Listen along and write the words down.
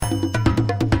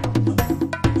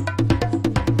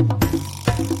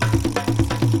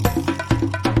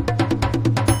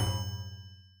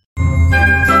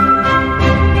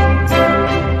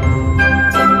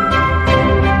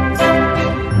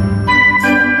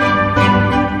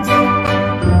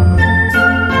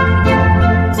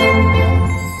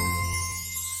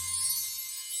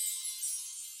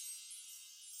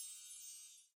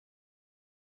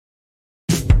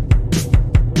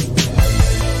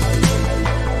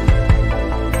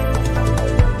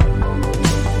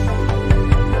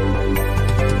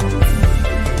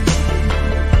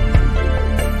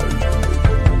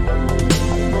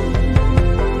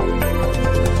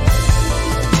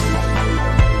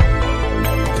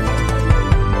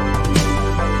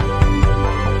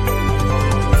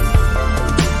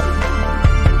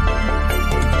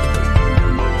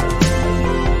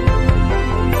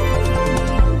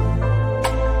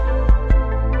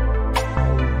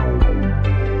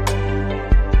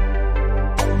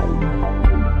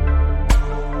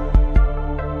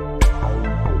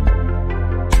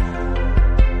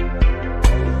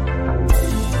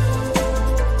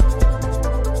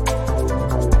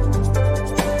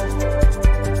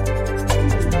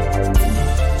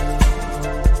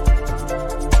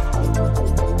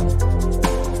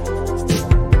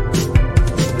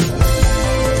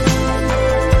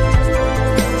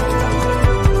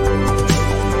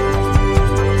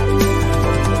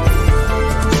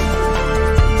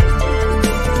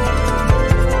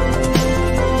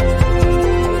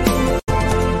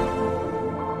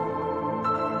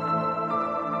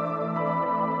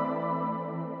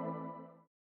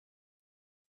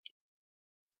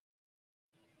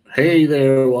Hey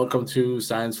there, welcome to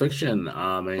Science Fiction.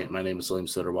 My name is Salim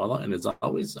Sutterwala, and as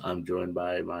always, I'm joined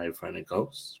by my friend and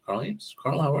co-host, Carl Ames.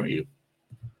 Carl, how are you?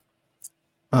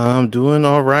 I'm doing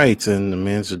all right, and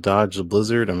managed to dodge the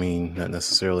blizzard. I mean, not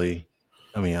necessarily.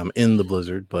 I mean, I'm in the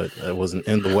blizzard, but I wasn't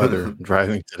in the weather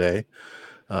driving today.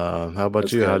 How about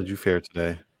That's you? How good. did you fare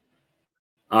today?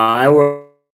 I work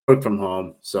from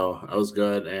home, so I was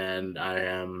good, and I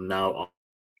am now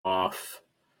off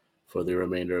for the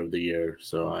remainder of the year.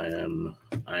 So I am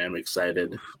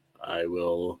excited. I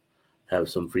will have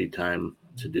some free time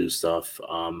to do stuff.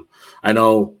 I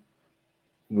know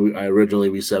we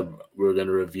said we were going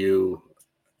to review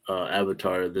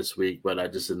Avatar this week, but I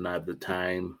just didn't have the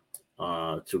time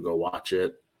to go watch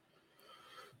it.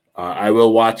 I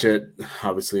will watch it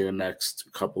obviously in the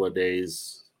next couple of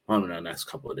days. I mean, not next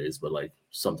couple of days, but like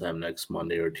sometime next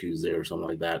Monday or Tuesday or something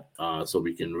like that, so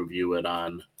we can review it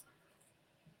on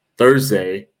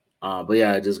Thursday. But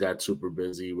yeah, I just got super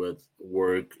busy with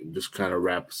work, just kind of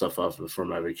wrap stuff up for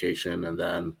my vacation, and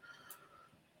then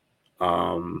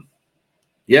um,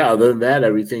 yeah, other than that,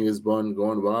 everything is going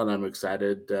well, and I'm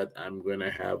excited that I'm going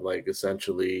to have like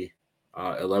essentially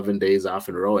 11 days off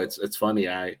in a row. It's funny.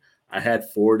 I had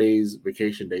 4 days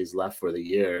vacation days left for the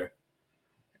year,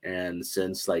 and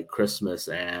since like Christmas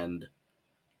and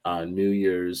New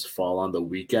Year's fall on the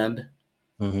weekend,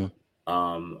 hmm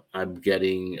I'm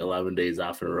getting 11 days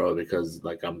off in a row because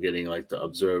like I'm getting like to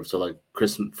observe. So like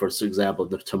Christmas, for example,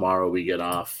 tomorrow we get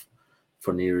off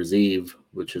for New Year's Eve,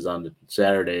 which is on the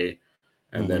Saturday,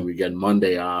 and then hmm we get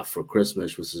Monday off for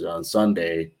Christmas, which is on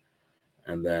Sunday,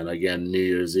 and then again New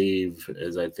Year's Eve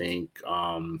is I think,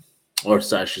 or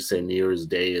so I should say New Year's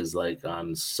Day is like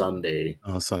on Sunday,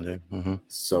 On Sunday.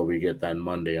 so we get that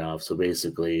Monday off. So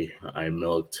basically, I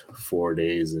milked 4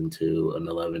 days into an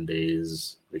 11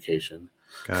 days vacation.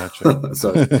 Gotcha.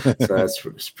 So that's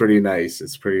it's pretty nice.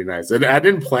 It's pretty nice, and I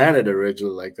didn't plan it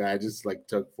originally like that. I just like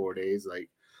took 4 days, like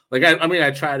I mean, I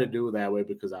try to do it that way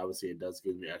because obviously it does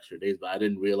give me extra days, but I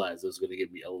didn't realize it was going to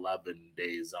give me 11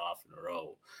 days off in a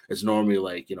row. It's normally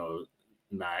like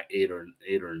nine,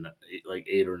 like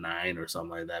 8 or 9 or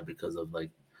something like that because of like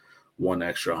one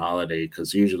extra holiday.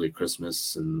 Because usually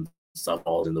Christmas and stuff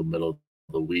falls in the middle of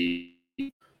the week.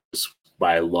 Just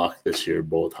by luck, this year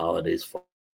both holidays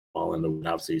fall in the week.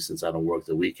 Obviously, since I don't work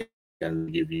the weekend,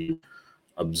 give you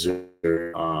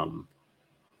observe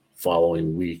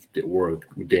following week work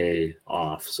day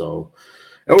off. So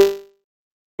it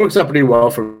works out pretty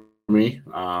well for me.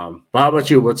 But how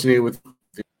about you? What's new with?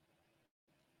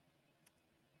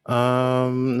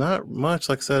 Not much.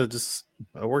 Like I said,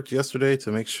 I worked yesterday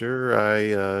to make sure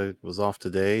I was off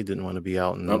today. Didn't want to be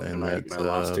out Oh, in am I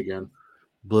lost that again?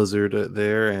 blizzard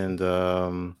there,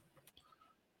 and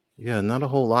yeah, not a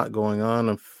whole lot going on.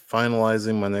 I'm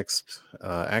finalizing my next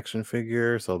action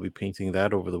figure, so I'll be painting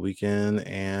that over the weekend.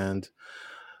 And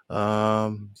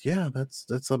yeah,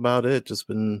 that's about it. Just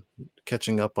been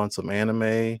catching up on some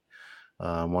anime.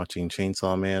 I'm watching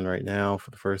Chainsaw Man right now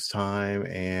for the first time,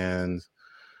 and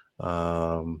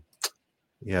Um,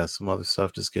 yeah, some other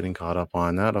stuff just getting caught up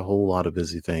on. Not a whole lot of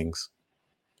busy things.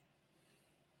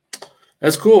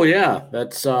 That's cool. Yeah,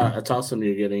 that's awesome.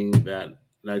 You're getting that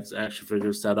action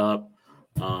figure set up.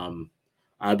 Um,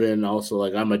 I've been also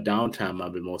like I'm a downtime.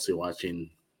 I've been mostly watching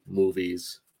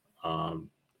movies. Um,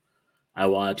 I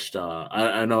watched.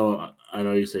 I know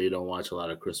you say you don't watch a lot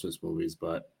of Christmas movies,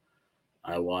 but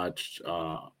I watched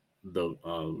the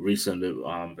recent.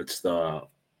 It's the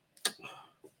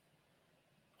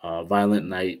Violent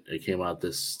Night. It came out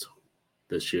this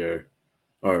year,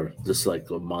 or just like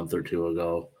a month or two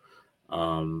ago.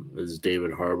 Is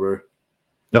David Harbour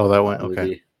Oh, that went okay.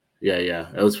 movie. Yeah, yeah,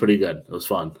 it was pretty good. It was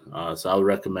fun. So I would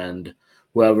recommend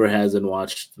whoever hasn't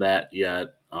watched that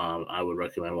yet. I would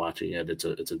recommend watching it. It's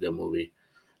a good movie.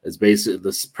 It's basically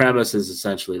the premise is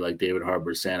essentially like David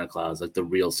Harbour's Santa Claus, like the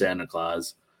real Santa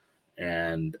Claus,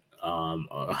 and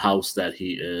a house that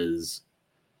he is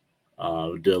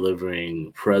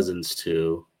delivering presents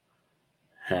to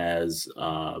has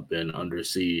been under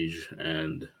siege,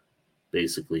 and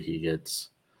basically he gets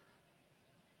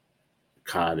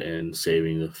caught in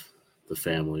saving the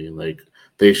family. Like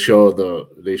they show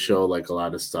like a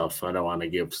lot of stuff. I don't want to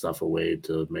give stuff away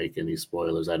to make any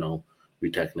spoilers. I know we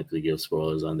technically give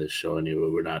spoilers on this show anyway.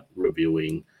 We're not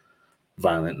reviewing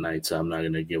Violent Night, so I'm not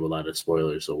going to give a lot of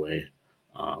spoilers away.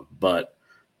 But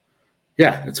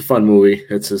yeah, it's a fun movie.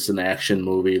 It's just an action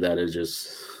movie that is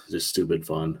just stupid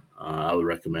fun. I would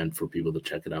recommend for people to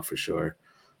check it out for sure.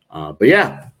 But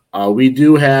yeah, we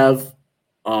do have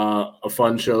a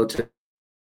fun show today.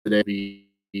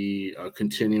 Be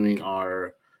continuing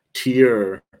our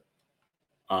tier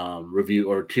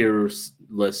review or tier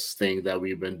list thing that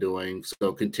we've been doing.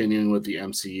 So continuing with the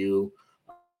MCU,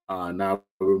 now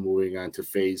we're moving on to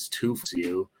Phase Two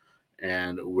MCU,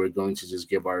 and we're going to just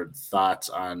give our thoughts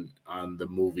on the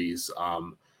movies.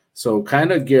 So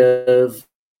kind of give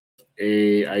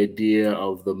a idea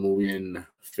of the movie in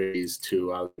Phase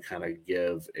Two. I'll kind of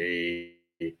give a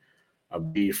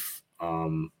brief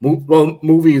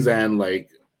movies and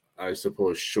like I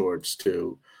suppose shorts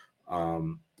too.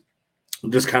 Um,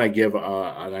 just kind of give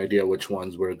an idea which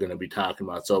ones we're going to be talking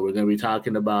about. So we're going to be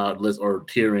talking about list or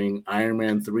tiering Iron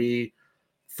Man 3,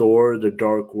 Thor: The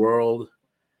Dark World,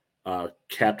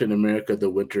 Captain America: The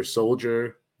Winter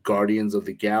Soldier, Guardians of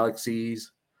the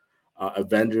Galaxies,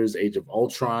 Avengers: Age of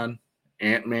Ultron,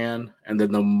 Ant Man, and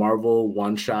then the Marvel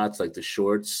one shots like the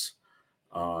shorts,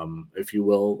 if you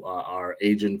will, are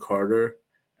Agent Carter,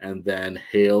 and then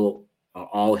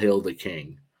All Hail the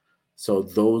King. So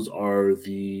those are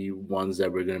the ones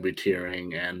that we're going to be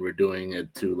tiering, and we're doing it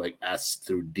through like S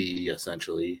through D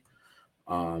essentially.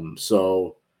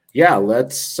 So yeah,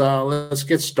 let's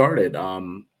get started.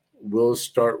 We'll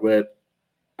start with.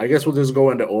 I guess we'll just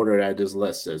go into order that I just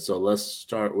listed. So let's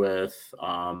start with.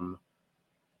 Or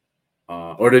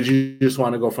did you just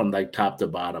want to go from like top to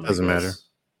bottom? I Doesn't matter.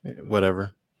 guess.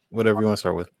 Whatever you want to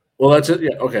start with. Well, let's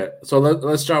yeah okay. So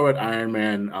let's start with Iron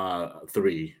Man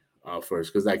 3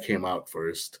 first because that came out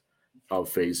first of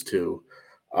Phase 2.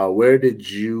 Where did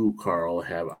you, Carl,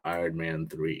 have Iron Man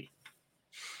 3?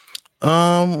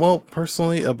 Well,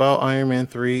 personally, about Iron Man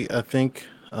 3, I think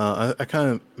I kind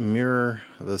of mirror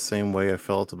the same way I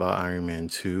felt about Iron Man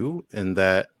 2, in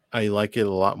that I like it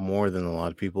a lot more than a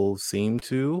lot of people seem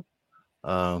to.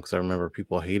 Because I remember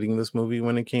people hating this movie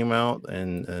when it came out,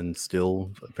 and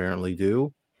still apparently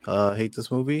do hate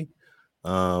this movie.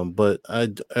 But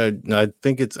I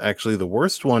think it's actually the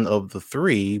worst one of the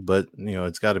three, but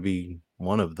it's got to be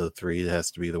one of the three. It has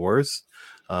to be the worst.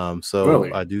 So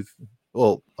Really? I do.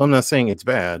 Well, I'm not saying it's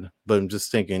bad, but I'm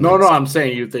just thinking No, it's I'm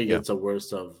saying you think yeah. it's a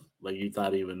worst of like you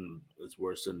thought even it's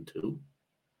worse than 2.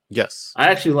 Yes. I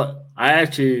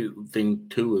actually think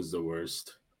 2 is the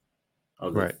worst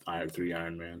of the Right. three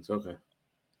Iron Mans. Okay.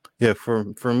 Yeah. For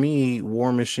me,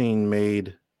 War Machine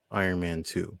made Iron Man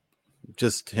 2.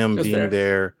 Just him That's being fair.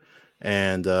 there,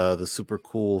 and the super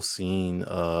cool scene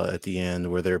at the end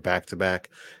where they're back to back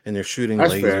and they're shooting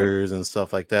That's fair. lasers and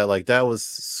stuff like that. Like, that was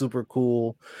super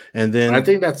cool. And I then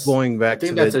think that's going I back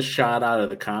think to that's the a shot out of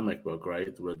the comic book, right?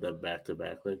 With the back to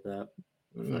back like that.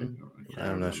 If I mm, can't I'm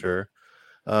not remember. sure.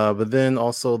 But then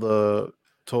also the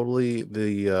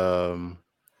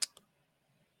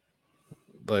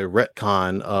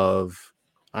retcon of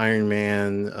Iron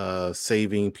Man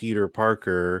saving Peter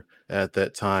Parker at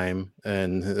that time,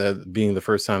 and that being the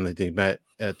first time that they met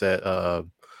at that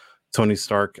Tony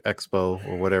Stark Expo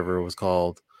or whatever it was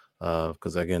called.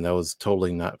 Because again, that was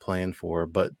totally not planned for,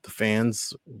 but the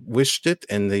fans wished it,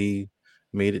 and they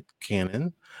made it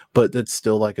canon, but that's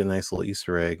still like a nice little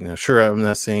Easter egg. Now, sure, I'm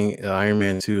not saying Iron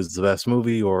Man 2 is the best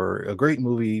movie or a great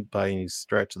movie by any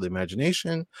stretch of the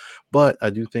imagination, but I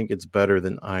do think it's better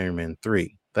than Iron Man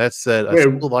 3. That said, I Wait,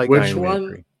 still like which Iron Man one?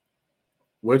 3.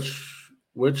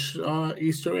 Which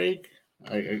Easter egg?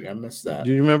 I missed Do that.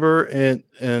 you remember in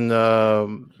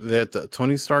that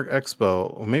Tony Stark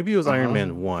Expo? Or maybe it was Uh Iron huh.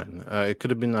 Man 1. It could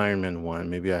have been Iron Man 1.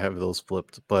 Maybe I have those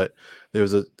flipped. But there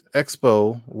was a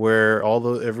expo where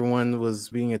everyone was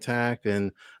being attacked,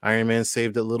 and Iron Man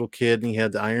saved a little kid, and he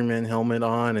had the Iron Man helmet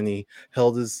on, and he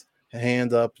held his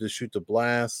hand up to shoot the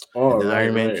blast, Oh, and then right,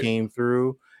 Iron Man right. came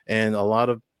through, and a lot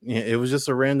of it was just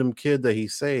a random kid that he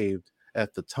saved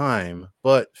at the time,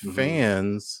 but Mm-hmm.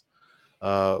 fans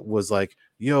was like,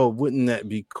 yo, wouldn't that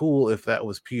be cool if that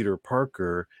was Peter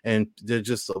Parker? And there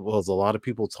just was a lot of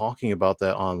people talking about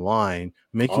that online,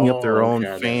 making up their Oh, own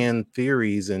okay. Then. fan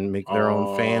theories and making their own Oh,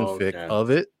 fanfic okay. of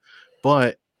it.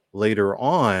 But later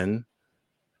on,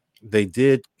 they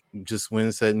did just went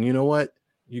and said, you know what?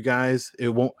 You guys, it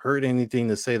won't hurt anything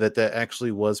to say that that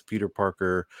actually was Peter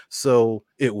Parker. So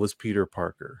it was Peter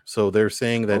Parker. So they're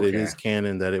saying that it Okay. is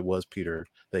canon that it was Peter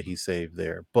that he saved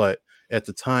there. But at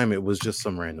the time, it was just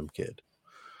some random kid.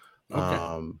 Okay.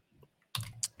 Um,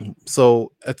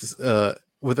 so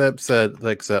with that said,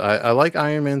 like I said, I like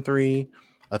Iron Man 3.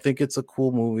 I think it's a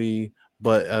cool movie,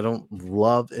 but I don't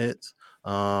love it.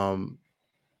 Um,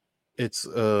 it's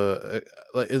like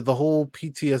the whole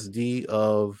PTSD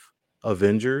of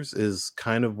Avengers is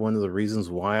kind of one of the reasons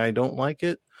why I don't like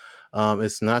it.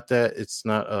 It's not that it's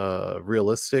not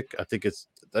realistic. I think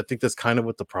that's kind of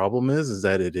what the problem is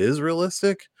that it is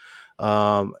realistic.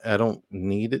 I don't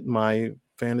need it my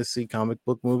fantasy comic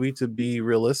book movie to be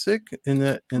realistic in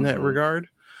that Mm-hmm. regard.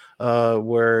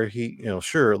 Where he,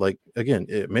 sure, like again,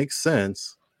 it makes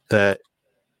sense that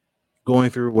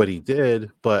going through what he did,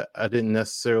 but I didn't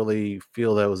necessarily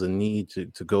feel that was a need to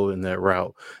go in that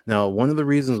route. Now, one of the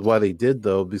reasons why they did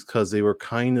though, because they were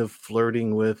kind of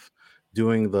flirting with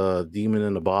doing the demon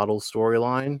in the bottle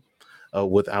storyline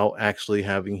without actually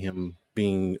having him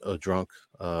being a drunk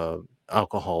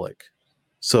alcoholic.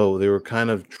 So they were kind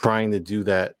of trying to do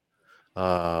that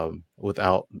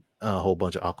without a whole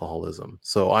bunch of alcoholism.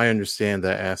 So I understand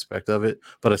that aspect of it,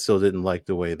 but I still didn't like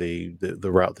the way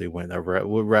the route they went.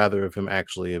 Would rather if him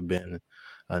actually have been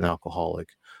an alcoholic.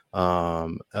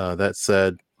 That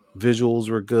said, visuals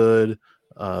were good.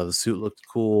 The suit looked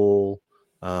cool.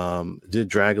 Did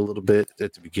drag a little bit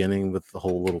at the beginning with the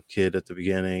whole little kid at the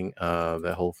beginning.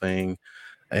 That whole thing,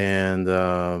 and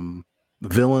the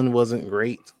villain wasn't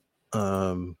great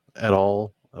at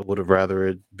all. I would have rather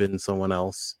it been someone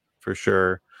else for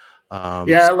sure.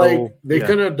 Yeah, So like they yeah,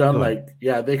 could have done go ahead. like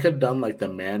yeah, they could have done like the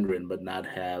Mandarin, but not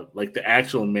have like the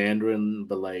actual Mandarin,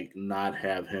 but like not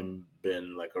have him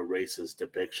been like a racist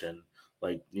depiction.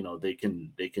 Like they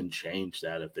can change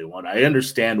that if they want. I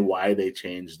understand why they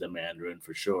changed the Mandarin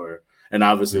for sure, and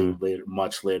obviously Mhm, later,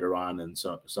 much later on in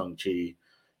Sung Chi,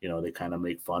 they kind of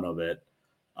make fun of it,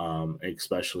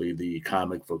 especially the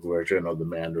comic book version of the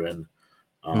Mandarin.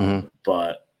 mhm.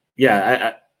 But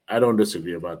yeah, I don't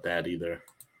disagree about that either.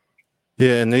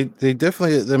 Yeah, and they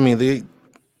definitely. I mean, they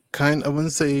I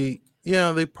wouldn't say.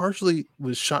 Yeah, they partially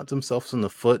was shot themselves in the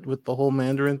foot with the whole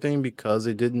Mandarin thing because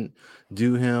they didn't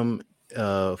do him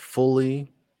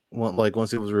fully. Like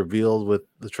once it was revealed with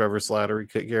the Trevor Slattery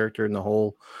character and the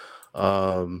whole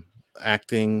um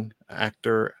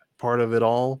actor part of it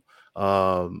all.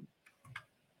 Um,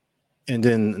 and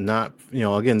then not,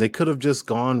 again, they could have just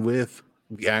gone with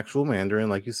the actual Mandarin,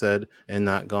 like you said, and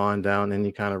not gone down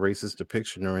any kind of racist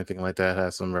depiction or anything like that,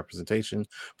 has some representation,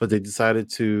 but they decided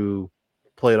to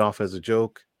play it off as a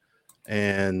joke.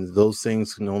 And those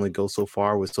things can only go so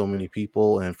far with so many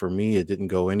people. And for me, it didn't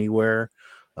go anywhere.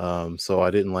 So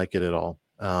I didn't like it at all.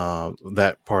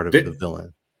 That part of the They,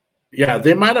 villain. Yeah,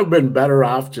 they might have been better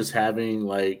off just having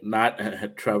like not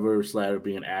Trevor Slatter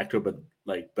being an actor, but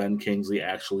like Ben Kingsley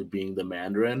actually being the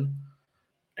Mandarin,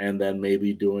 and then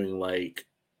maybe doing like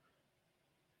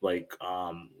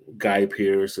Guy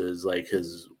Pearce is like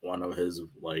his one of his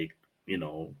like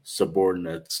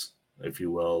subordinates, if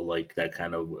you will, like that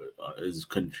kind of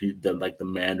like the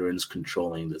Mandarin's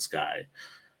controlling this guy.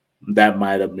 That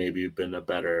might have maybe been a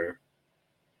better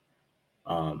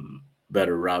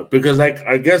route because like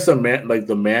I guess the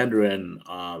Mandarin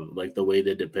like the way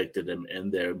they depicted him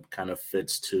in there kind of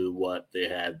fits to what they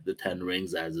had the Ten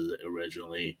Rings as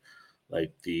originally,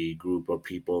 like the group of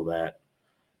people that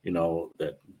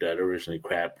that originally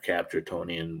captured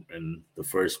Tony in the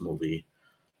first movie.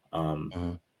 um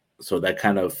Mhm, so that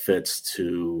kind of fits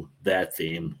to that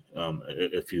theme,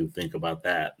 if you think about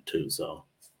that too. So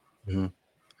mhm.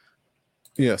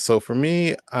 Yeah, so for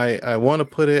me, I want to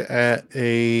put it at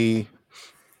a.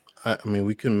 I mean,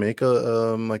 we can make a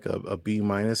like a B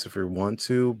minus if we want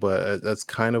to, but that's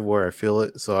kind of where I feel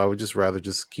it. So I would just rather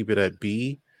just keep it at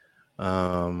B.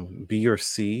 B or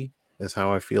C is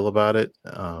how I feel about it.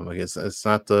 I guess it's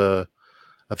not the.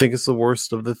 I think it's the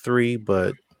worst of the three,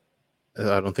 but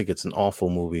I don't think it's an awful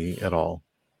movie at all.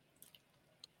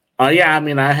 Yeah, I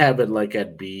mean, I have it like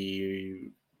at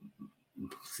B/C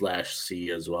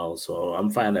as well, so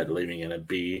I'm fine at leaving it at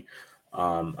B.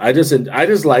 I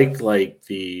just like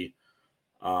the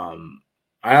um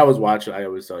I always watch it. I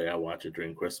always tell you I watch it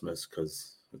during Christmas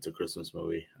because it's a Christmas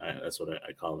movie. That's what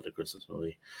I call it, a Christmas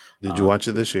movie. Did you watch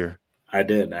Um, it this year? I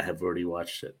did. I have already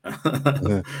watched it.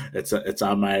 It's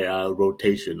on my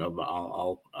rotation of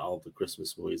all the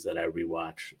Christmas movies that I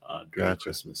rewatch during Gotcha.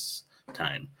 Christmas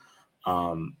time.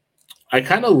 Um, I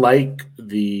kind of like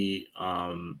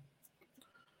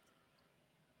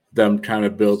them kind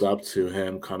of build up to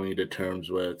him coming to terms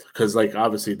with, because like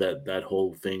obviously that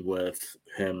whole thing with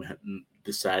him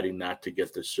deciding not to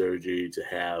get the surgery to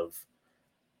have,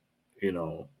 you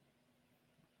know,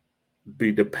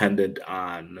 be dependent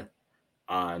on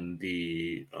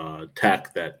the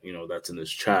tech that, that's in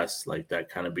his chest, like that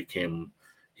kind of became,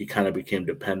 he kind of became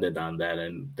dependent on that,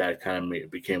 and that kind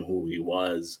of became who he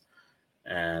was.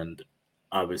 And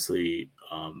obviously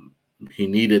he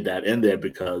needed that in there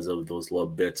because of those little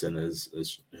bits in his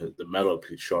the metal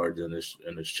shards in his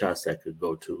chest that could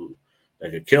go to,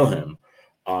 that could kill him.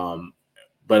 um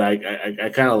but I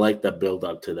kind of like the build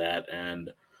up to that.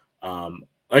 And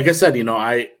like I said,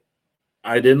 I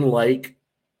didn't like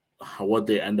what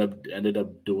they ended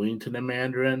up doing to the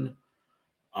Mandarin.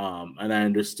 And I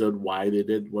understood why they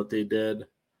did what they did.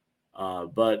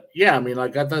 But yeah, I mean,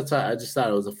 like I just thought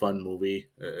it was a fun movie.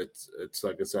 It's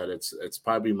like I said, it's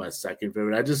probably my second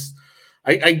favorite.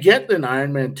 I get an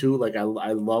Iron Man 2. Like I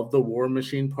love the War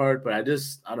Machine part, but I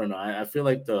don't know. I feel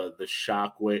like the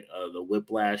Shockwave, the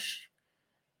Whiplash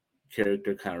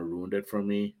character kind of ruined it for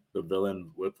me. The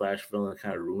villain, Whiplash villain,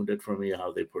 kind of ruined it for me.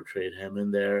 How they portrayed him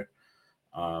in there.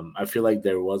 I feel like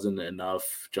there wasn't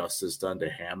enough justice done to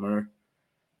Hammer.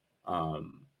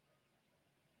 Um,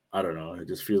 I don't know. It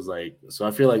just feels like, so.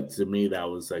 I feel like to me that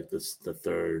was like the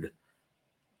third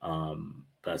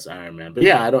best Iron Man. But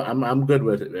yeah, I don't. I'm good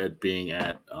with it being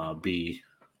at B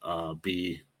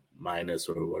minus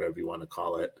or whatever you want to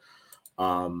call it.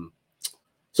 Um,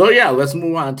 so yeah, let's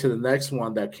move on to the next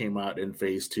one that came out in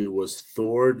Phase Two was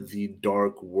Thor: The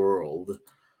Dark World.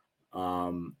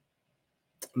 Um,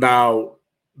 Now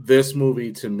this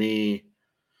movie to me,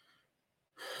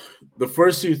 the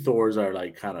first two Thors are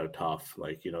like kind of tough.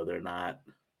 Like, they're not,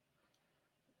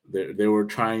 they were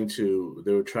trying to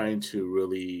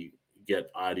really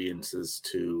get audiences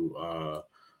to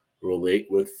relate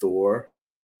with Thor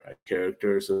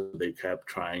character, so they kept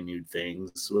trying new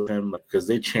things with him, because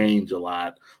they change a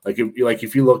lot. Like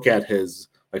if you look at his,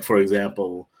 like for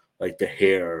example, like the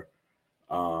hair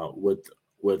with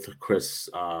Chris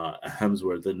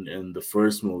Hemsworth in the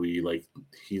first movie, like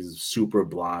he's super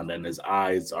blonde, and his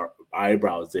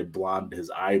eyebrows, they blonde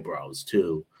his eyebrows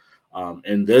too.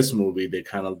 In this movie, they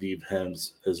kind of leave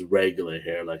his regular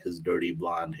hair, like his dirty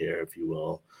blonde hair, if you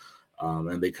will.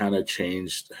 And they kind of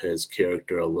changed his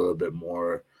character a little bit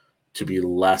more to be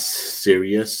less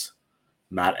serious,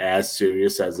 not as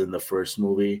serious as in the first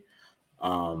movie.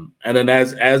 And then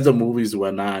as the movies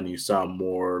went on, you saw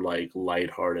more like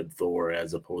lighthearted Thor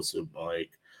as opposed to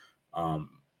like um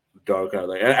darker.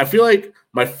 Like I feel like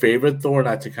my favorite Thor,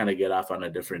 not to kind of get off on a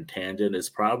different tangent, is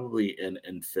probably in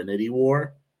Infinity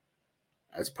War.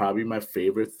 That's probably my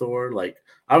favorite Thor. Like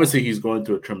obviously he's going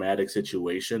through a traumatic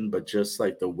situation, but just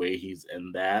like the way he's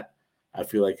in that, I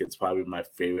feel like it's probably my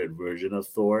favorite version of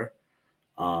Thor.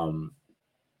 Um,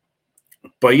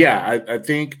 but yeah, I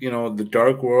think the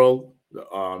Dark World.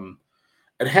 Um,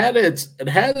 it had its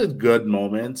good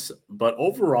moments, but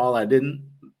overall, I didn't.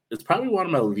 It's probably one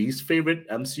of my least favorite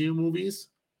MCU movies.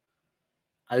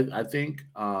 I think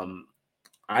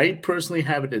I personally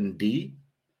have it in D.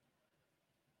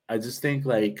 I just think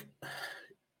like,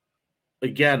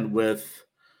 again, with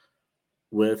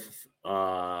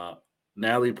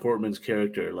Natalie Portman's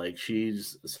character, like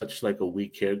she's such like a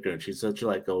weak character, and she's such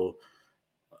like a,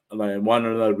 like one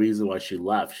of the reasons why she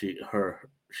left.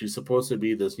 She's supposed to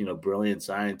be this brilliant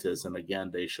scientist, and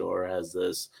again they show her as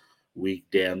this weak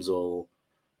damsel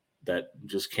that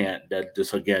just can't, that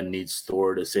just again needs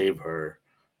Thor to save her.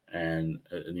 And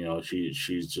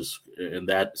she's just, in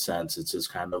that sense, it's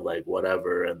just kind of like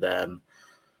whatever. And then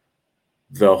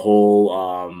the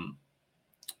whole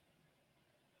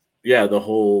yeah, the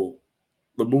whole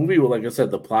the movie, well, like I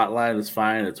said, the plot line is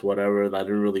fine. It's whatever. I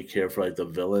didn't really care for like the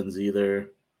villains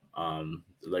either.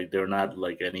 Like they're not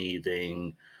like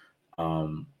anything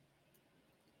um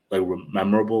like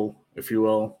memorable, if you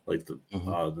will,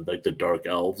 Mhm. like the dark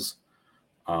elves.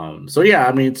 So yeah,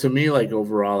 I mean, to me, like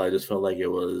overall, I just felt like it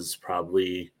was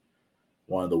probably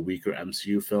one of the weaker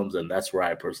MCU films, and that's where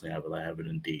I personally have it. I have it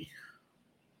in D.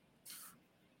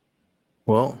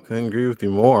 Well, couldn't agree with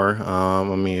you more. I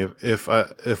mean,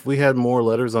 if we had more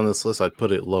letters on this list, I'd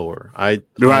put it lower. I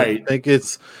Right. think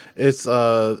it's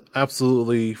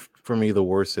absolutely for me the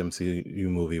worst MCU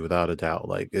movie without a doubt.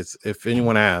 Like it's if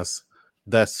anyone asks,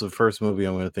 that's the first movie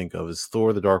I'm going to think of is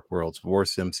Thor: The Dark World's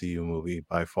worst MCU movie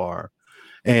by far.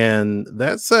 And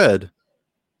that said,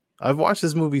 I've watched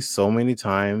this movie so many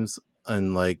times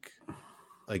and like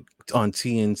on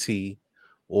TNT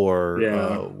or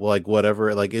Yeah. like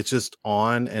whatever. Like it's just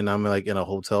on, and I'm like in a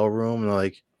hotel room, and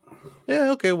like,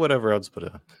 yeah, okay, whatever. I'll just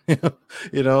put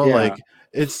it on. Yeah. Like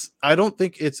it's. I don't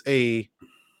think it's a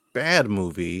bad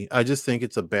movie. I just think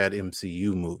it's a bad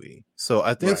MCU movie. So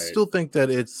I think Right. still think that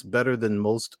it's better than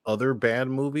most other bad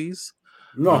movies.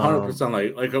 No, Um,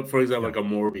 100%. For example, yeah, like a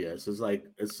Morbius. It's like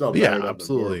it's still yeah, better than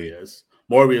absolutely. Morbius.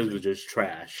 Morbius was just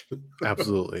trash.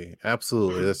 Absolutely.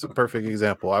 Absolutely. That's a perfect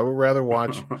example. I would rather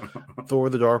watch Thor: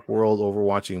 The Dark World over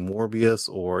watching Morbius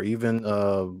or even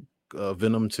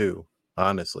Venom 2,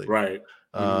 honestly. Right.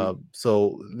 Hmm.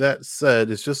 So that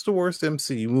said, it's just the worst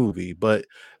MCU movie, but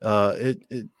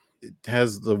it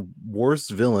has the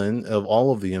worst villain of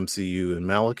all of the MCU in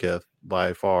Malekith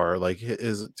by far. Like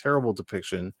is a terrible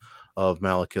depiction of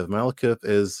Malekith. Malekith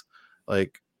is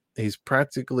like he's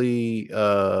practically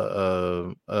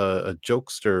a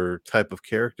jokester type of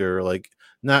character, like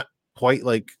not quite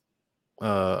like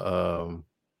um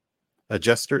a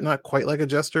jester, not quite like a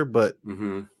jester, but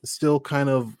Hmm. still kind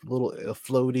of little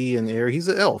floaty and air. He's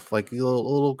an elf, like a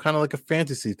little kind of like a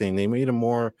fantasy thing. They made him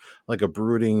more like a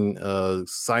brooding,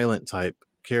 silent type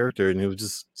character, and it was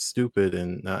just stupid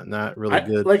and not really I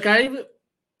good. like I even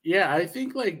Yeah, I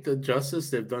think like the justice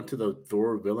they've done to the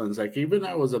Thor villains, like even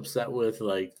I was upset with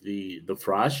like the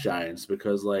Frost Giants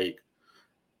because like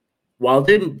while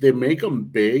they make them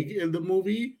big in the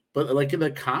movie, but like in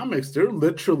the comics, they're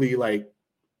literally like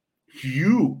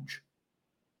huge.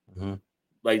 Mhm.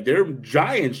 Like they're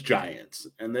giants.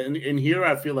 And then in here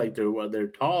I feel like they're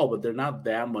tall, but they're not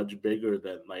that much bigger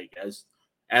than like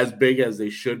as big as they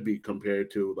should be compared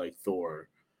to like Thor.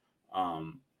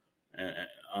 Um and,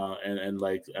 and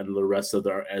the rest of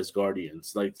the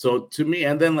Asgardians. Like so to me,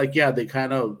 and then like yeah, they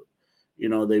kind of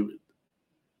they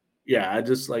yeah, I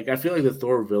just like I feel like the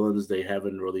Thor villains they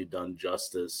haven't really done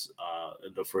justice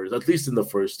in the first at least in the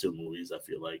first two movies, I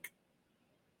feel like.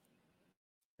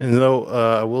 And though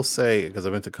I will say, because I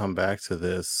meant to come back to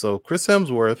this, so Chris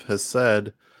Hemsworth has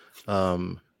said,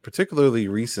 particularly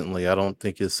recently, I don't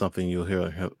think is something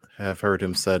you'll have heard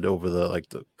him said over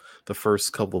the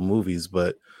first couple movies,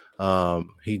 but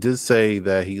he did say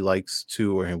that he likes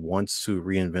to or he wants to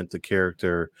reinvent the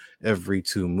character every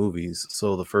two movies.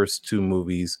 So the first two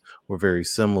movies were very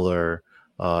similar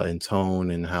in tone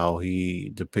and how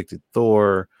he depicted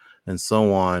Thor and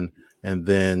so on, and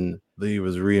then he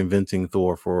was reinventing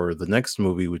Thor for the next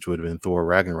movie, which would have been Thor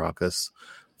Ragnarok. That's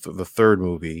the third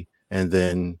movie, and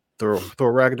then Thor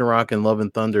Ragnarok and Love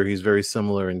and Thunder. He's very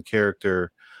similar in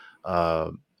character.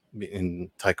 Uh, in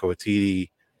Taika Waititi,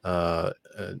 uh,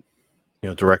 uh,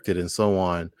 directed and so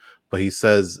on. But he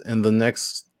says in the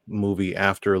next movie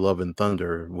after Love and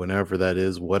Thunder, whenever that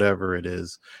is, whatever it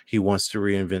is, he wants to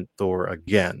reinvent Thor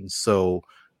again. So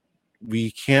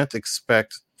we can't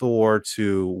expect Thor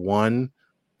to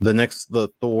the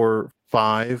Thor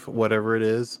 5, whatever it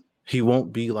is, he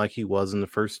won't be like he was in the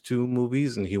first two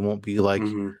movies, and he won't be like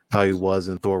Hmm. how he was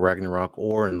in Thor Ragnarok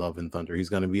or in Love and Thunder. He's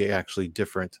going to be actually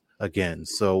different again.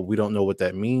 So we don't know what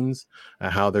that means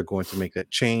and how they're going to make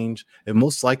that change. It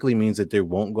most likely means that they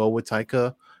won't go with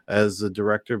Taika as the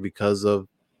director because of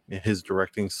his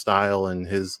directing style and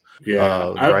his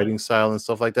Yeah, writing style and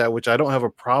stuff like that, which I don't have a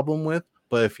problem with.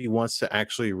 But if he wants to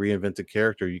actually reinvent the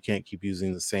character, you can't keep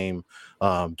using the same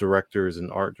directors and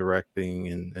art directing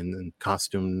and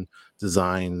costume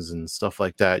designs and stuff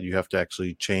like that. You have to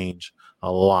actually change a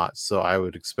lot. So I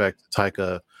would expect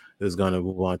Taika is going to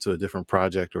move on to a different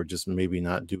project or just maybe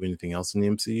not do anything else in the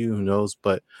MCU. Who knows?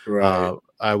 But right.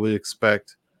 I would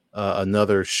expect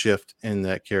another shift in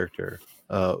that character.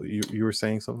 You were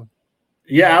saying something?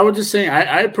 Yeah, I was just saying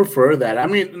I prefer that. I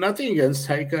mean, nothing against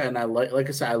Taika, and like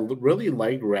I said, really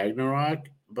like Ragnarok,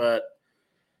 but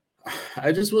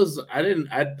I just was I didn't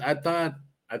I thought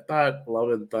Love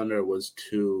and Thunder was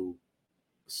too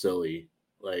silly,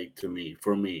 like to me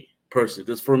for me. personally,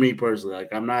 just for me personally.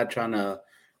 Like, I'm not trying to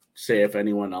say if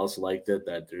anyone else liked it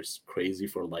that they're crazy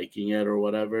for liking it or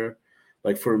whatever.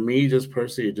 Like, for me, just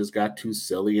personally, it just got too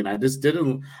silly, and I just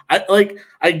didn't.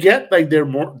 I get like they're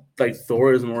more like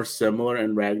Thor is more similar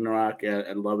in Ragnarok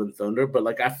and Love and Thunder, but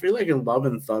like I feel like in Love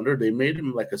and Thunder they made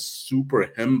him like a super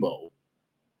himbo.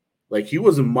 Like, he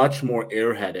was much more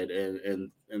airheaded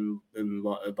in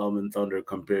Love and Thunder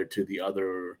compared to the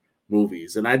other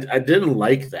movies, and I didn't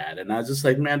like that, and I was just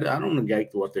like, man, I don't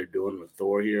like what they're doing with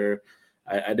Thor here.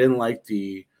 I didn't like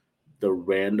the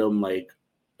random like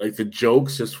the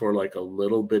jokes just for like a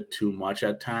little bit too much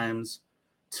at times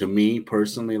to me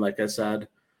personally. Like I said,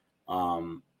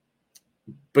 um,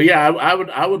 but yeah,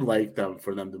 I would like them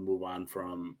for them to move on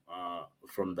from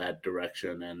that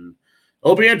direction, and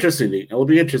it'll be interesting. It'll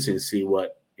be interesting to see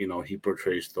what he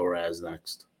portrays Thor as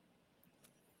next.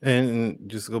 And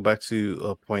just to go back to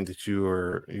a point that you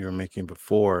were making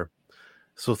before.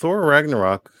 So Thor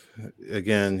Ragnarok,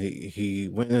 again, he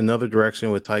went in another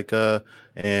direction with Taika,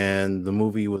 and the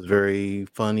movie was very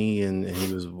funny, and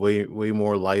he was way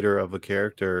more lighter of a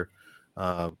character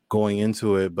going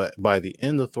into it. But by the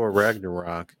end of Thor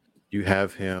Ragnarok, you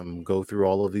have him go through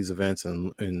all of these events,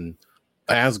 and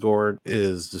Asgard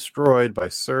is destroyed by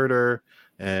Surtur,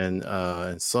 and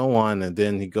so on, and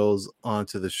then he goes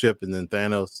onto the ship, and then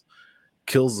Thanos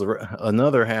kills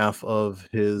another half of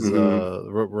his Hmm.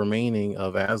 remaining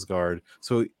of Asgard.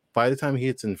 So by the time he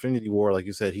hits Infinity War, like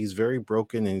you said, he's very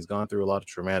broken and he's gone through a lot of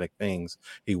traumatic things.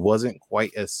 He wasn't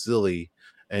quite as silly,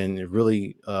 and it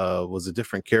really was a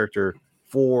different character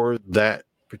for that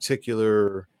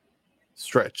particular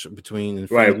stretch between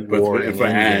Infinity Right, but War and for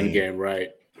Endgame. Endgame,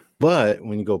 right? But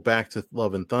when you go back to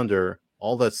Love and Thunder,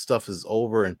 all that stuff is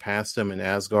over and past him in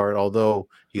Asgard. Although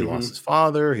he lost his Hmm.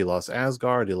 father, he lost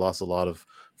Asgard, he lost a lot of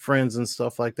friends and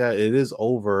stuff like that. It is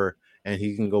over, and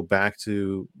he can go back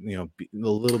to a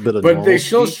little bit of But they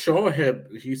still normalcy. show him.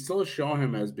 He still show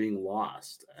him as being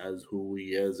lost, as who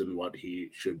he is and what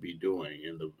he should be doing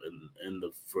in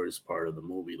the first part of the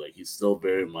movie. Like, he's still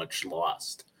very much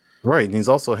lost. Right, and he's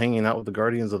also hanging out with the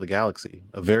Guardians of the Galaxy,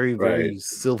 a very Right. very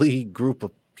silly group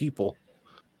of people.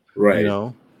 you Right.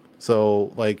 know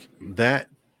so like that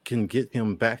can get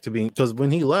him back to being, because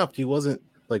when he left, he wasn't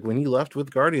like, when he left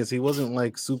with Guardians, he wasn't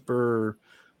like super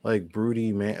like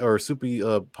broody man or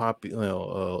super pop,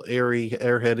 airy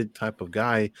airheaded type of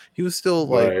guy. He was still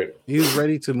like, Right. he was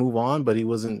ready to move on, but he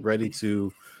wasn't ready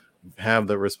to have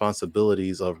the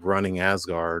responsibilities of running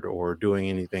Asgard or doing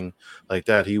anything like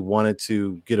that. He wanted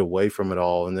to get away from it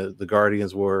all, and the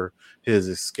Guardians were his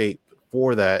escape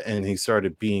for that. And he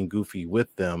started being goofy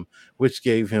with them, which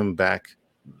gave him back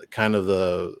kind of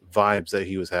the vibes that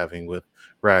he was having with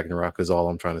Ragnarok, is all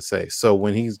I'm trying to say. So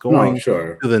when he's No, going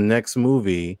sure. to the next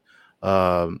movie,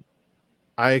 um,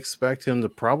 I expect him to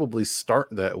probably start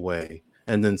that way,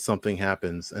 and then something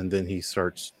happens, and then he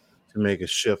starts to make a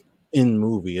shift in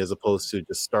movie, as opposed to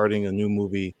just starting a new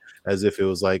movie as if it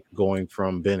was like going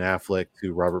from Ben Affleck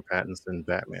to Robert Pattinson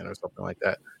Batman or something like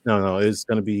that. No, no, it's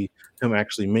going to be him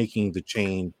actually making the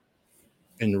change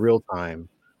in real time,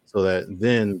 so that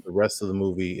then the rest of the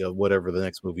movie, whatever the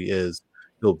next movie is,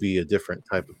 he'll be a different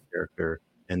type of character,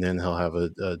 and then he'll have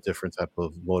a different type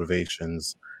of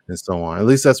motivations and so on. At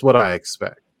least that's what I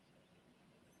expect.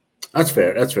 That's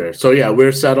fair. That's fair. So yeah,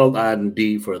 we're settled on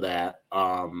D for that.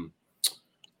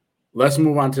 Let's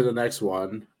move on to the next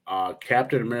one.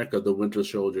 Captain America: The Winter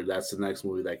Soldier. That's the next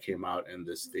movie that came out in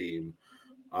this theme.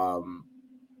 Um,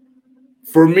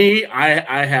 for me,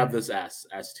 I have this S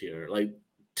tier. Like,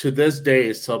 to this day,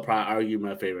 it's still probably argue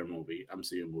my favorite movie.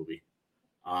 MCU movie.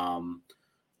 Um,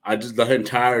 I just the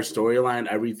entire storyline,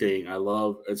 everything. I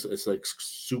love. It's like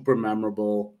super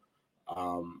memorable.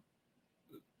 Um,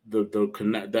 the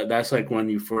connect that's like when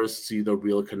you first see the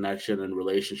real connection and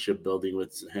relationship building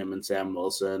with him and Sam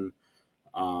Wilson.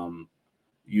 Um,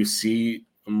 you see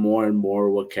more and more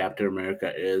what Captain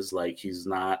America is like. He's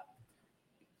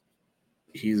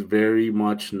very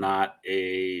much not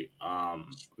a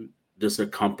just a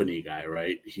company guy,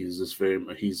 right?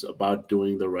 He's about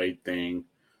doing the right thing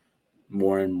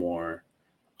more and more.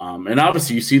 And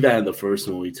obviously, you see that in the first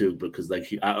movie too, because like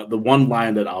the one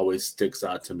line that always sticks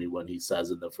out to me when he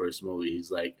says in the first movie,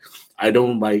 he's like, "I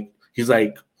don't like." He's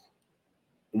like,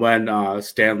 when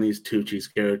Stanley's Tucci's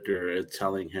character is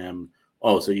telling him,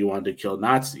 "Oh, so you want to kill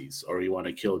Nazis, or you want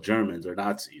to kill Germans or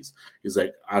Nazis?" He's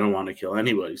like, "I don't want to kill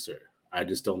anybody, sir. I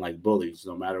just don't like bullies,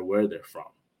 no matter where they're from."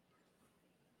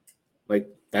 Like,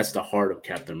 that's the heart of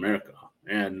Captain America,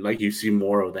 and like you see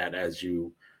more of that as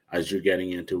you're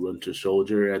getting into Winter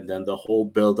Soldier, and then the whole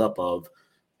buildup of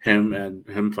him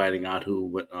finding out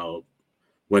who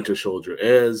Winter Soldier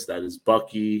is. That is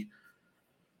Bucky.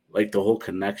 like the whole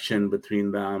connection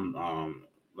between them,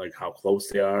 like how close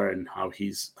they are and how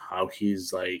he's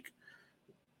like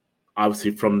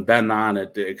obviously from then on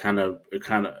it kind of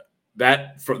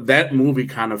that movie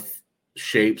kind of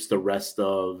shapes the rest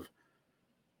of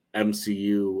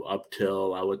MCU up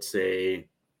till I would say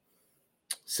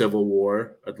Civil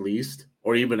War at least,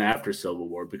 or even after Civil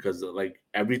War, because like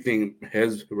everything,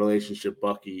 his relationship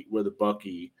Bucky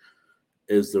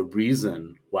is the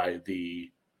reason why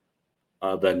the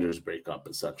Avengers break up.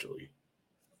 Essentially,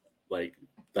 like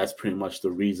that's pretty much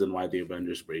the reason why the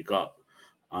Avengers break up.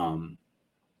 Um,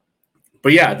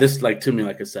 but yeah, this like to me,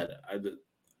 like I said,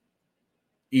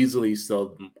 easily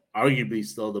still, arguably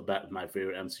still my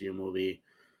favorite MCU movie.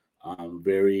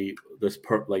 Very this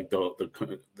like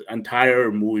the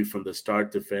entire movie from the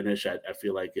start to finish. I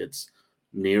feel like it's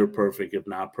near perfect, if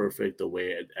not perfect, the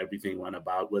way everything went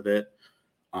about with it.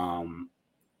 Um,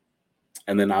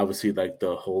 and then obviously like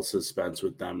the whole suspense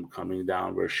with them coming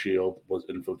down where Shield was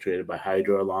infiltrated by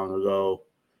Hydra long ago.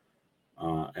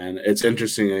 And it's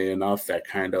interestingly enough that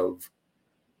kind of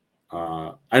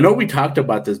I know we talked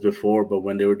about this before, but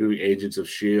when they were doing Agents of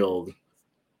Shield,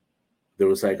 there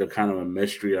was like a kind of a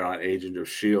mystery around Agent of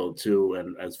Shield too,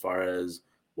 and as far as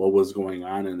what was going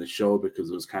on in the show because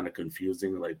it was kind of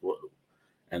confusing. Like what,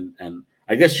 and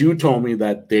I guess you told me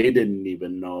that they didn't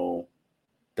even know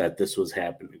that this was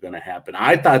going to happen.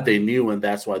 I thought they knew, and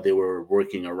that's why they were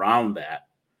working around that.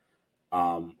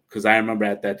 Because I remember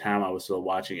at that time I was still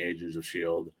watching Agents of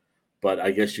Shield, but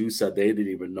I guess you said they didn't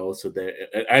even know. So they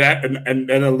and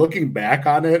then looking back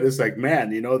on it, it's like, man,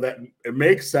 that it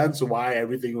makes sense why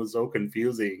everything was so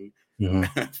confusing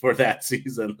for that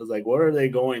season. I was like, where are they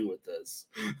going with this?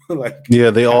 Like, yeah,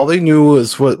 they knew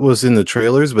was what was in the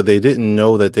trailers, but they didn't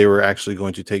know that they were actually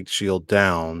going to take Shield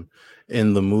down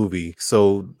in the movie.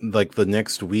 So like the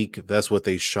next week, that's what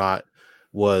they shot,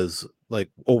 was like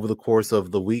over the course of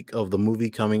the week of the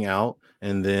movie coming out,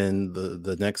 and then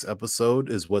the next episode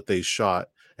is what they shot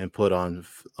and put on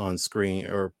screen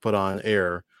or put on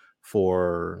air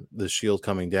for the Shield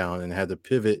coming down, and had to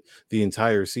pivot the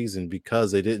entire season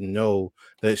because they didn't know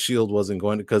that Shield wasn't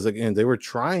going to, because again they were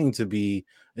trying to be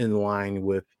in line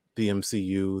with the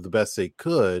MCU the best they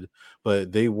could,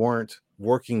 but they weren't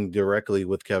working directly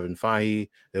with Kevin Feige.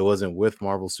 It wasn't with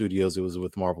Marvel Studios, it was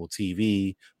with Marvel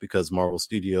TV, because Marvel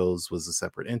Studios was a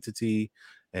separate entity,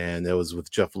 and it was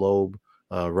with Jeff Loeb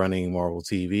running Marvel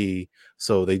TV.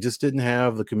 So they just didn't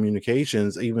have the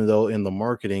communications, even though in the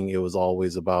marketing it was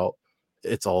always about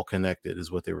it's all connected,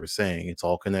 is what they were saying. It's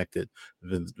all connected.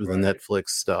 The Netflix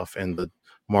stuff and the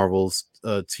Marvel's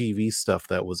TV stuff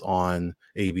that was on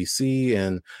ABC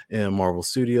and Marvel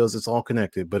Studios, it's all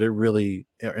connected. But it really,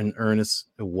 in earnest,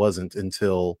 it wasn't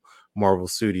until Marvel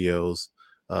Studios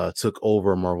took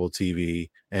over Marvel TV,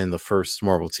 and the first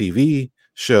Marvel TV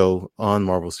show on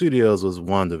Marvel Studios was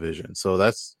WandaVision. So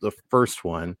that's the first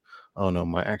one. Oh no,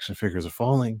 my action figures are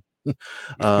falling.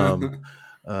 um,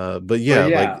 but yeah,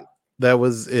 like that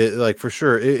was it. Like for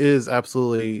sure, it is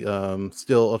absolutely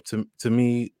still up to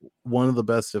me one of the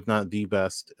best, if not the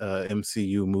best,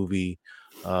 MCU movie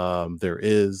there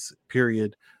is.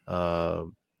 Period. Uh,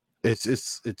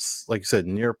 it's like you said,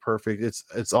 near perfect.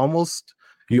 It's almost,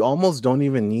 you almost don't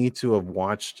even need to have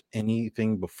watched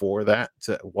anything before that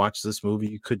to watch this movie.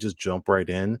 You could just jump right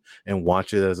in and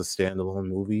watch it as a standalone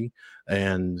movie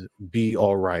and be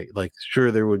all right. Like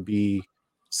sure, there would be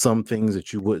some things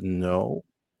that you wouldn't know,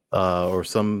 or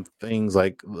some things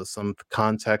like some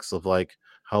context of like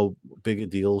how big a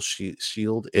deal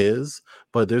Shield is,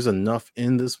 but there's enough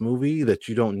in this movie that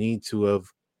you don't need to have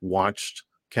watched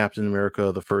Captain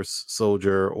America: The First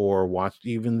Soldier or watched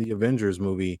even the Avengers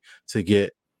movie to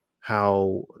get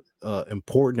how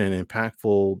important and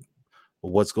impactful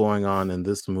what's going on in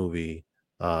this movie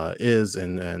is,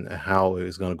 and how it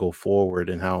is going to go forward,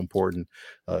 and how important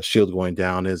Shield going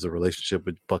down is, the relationship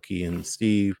with Bucky and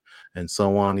Steve, and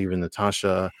so on. Even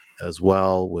Natasha as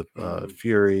well with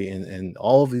Fury, and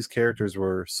all of these characters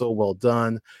were so well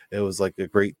done. It was like a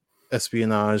great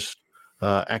espionage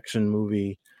action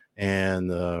movie, and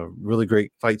really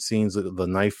great fight scenes. The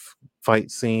knife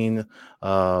fight scene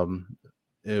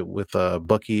with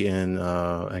Bucky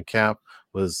and Cap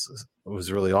was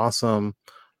really awesome.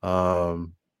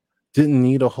 Um, didn't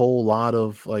need a whole lot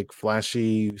of like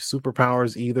flashy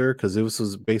superpowers either, because this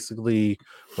was basically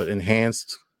what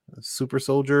enhanced super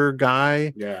soldier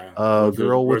guy,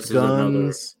 girl with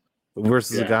guns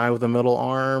versus a guy with a metal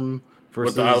arm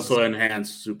versus with also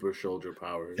enhanced super soldier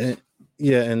powers.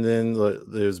 And then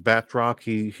there's Batroc.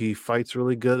 He fights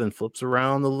really good and flips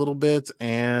around a little bit,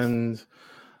 and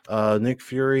Nick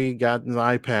Fury got an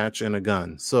eye patch and a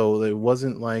gun. So it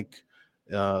wasn't like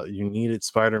you needed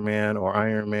Spider-Man or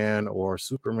Iron Man or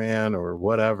Superman or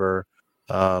whatever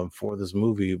for this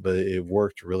movie, but it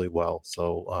worked really well.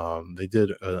 So they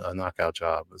did a knockout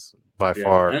job. It's by Yeah,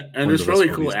 far and one of the there's best really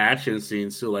cool movies. action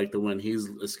scenes too, like the when he's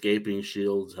escaping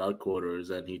Shield's headquarters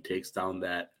and he takes down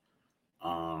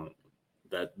um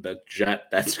that jet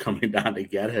that's coming down to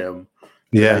get him.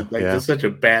 Yeah, Like yeah, just such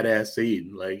a badass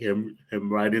scene. Like him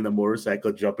riding the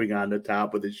motorcycle, jumping on the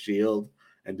top with his shield,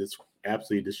 and just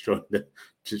absolutely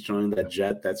destroying that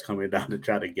jet that's coming down to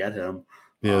try to get him.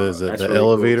 yeah. There's That's the really cool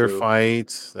elevator too. fight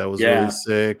that was really Yeah,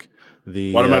 sick.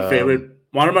 one The of my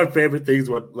favorite things.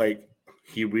 What like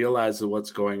he realizes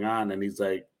what's going on, and he's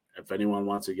like, if anyone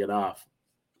wants to get off,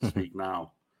 speak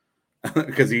now,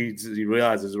 because he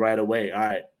realizes right away. All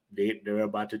right, they're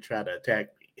about to try to attack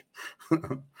me.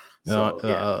 So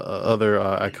yeah, other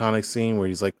iconic scene where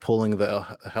he's like pulling the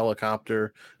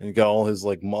helicopter and you got all his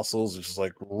like muscles, just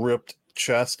like ripped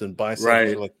chest and biceps, and right.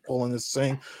 they're like pulling this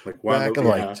thing Like one back. of And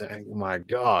like, yeah, dang, my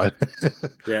God.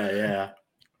 yeah.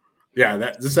 Yeah,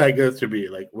 that this is how it goes to be.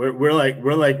 Like we're like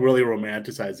really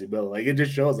romanticizing Bill. Like it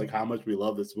just shows like how much we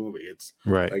love this movie. It's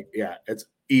Right. like yeah, it's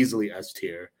easily S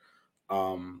tier.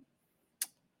 Um,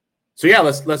 so yeah,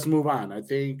 let's move on. I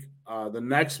think the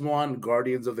next one,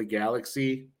 Guardians of the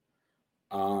Galaxy.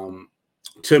 Um,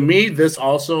 to me, this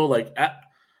also like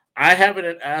I have it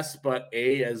at S, but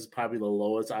A is probably the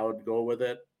lowest I would go with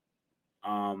it.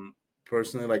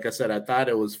 Personally, like I said, I thought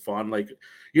it was fun. Like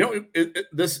you know,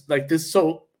 this.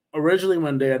 So originally,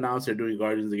 when they announced they're doing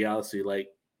Guardians of the Galaxy, like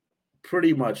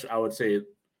pretty much, I would say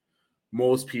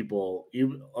most people,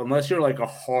 even unless you're like a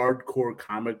hardcore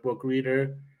comic book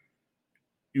reader,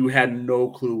 you had no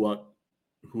clue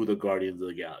who the Guardians of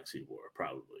the Galaxy were,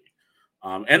 probably.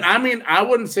 And I mean, I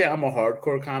wouldn't say I'm a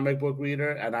hardcore comic book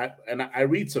reader, and I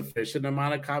read sufficient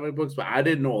amount of comic books, but I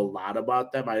didn't know a lot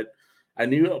about them. I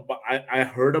knew, but I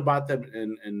heard about them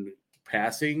in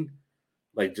passing,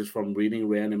 like just from reading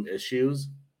random issues,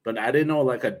 but I didn't know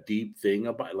like a deep thing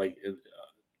about like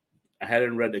I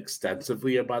hadn't read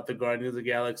extensively about the Guardians of the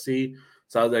Galaxy.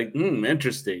 So I was like,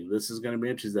 interesting. This is going to be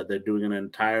interesting that they're doing an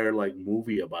entire like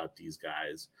movie about these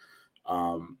guys.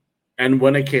 Um, and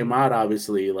when it came out,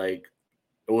 obviously, like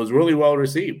it was really well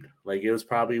received. Like it was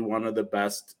probably one of the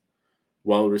best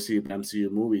well received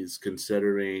MCU movies,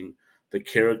 considering the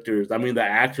characters. I mean, the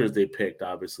actors they picked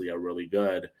obviously are really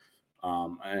good,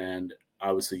 and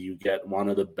obviously you get one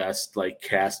of the best like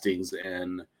castings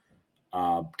in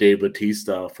Dave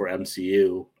Batista for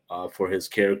MCU for his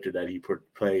character that he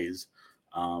plays,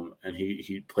 and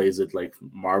he plays it like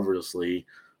marvelously.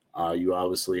 You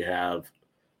obviously have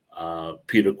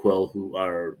Peter Quill, who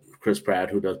are Chris Pratt,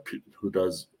 who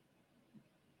does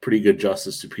pretty good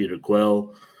justice to Peter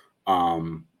Quill.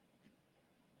 Um,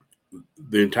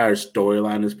 the entire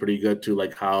storyline is pretty good too,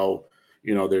 like how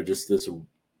they're just this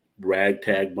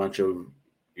ragtag bunch of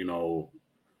you know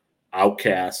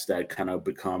outcasts that kind of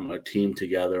become a team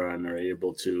together and are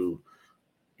able to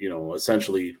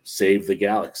essentially save the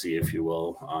galaxy, if you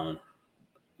will.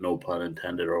 No pun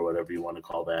intended, or whatever you want to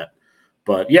call that.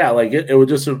 But yeah, like it was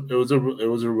just it was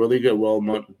a really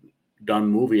good, done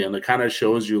movie, and it kind of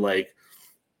shows you like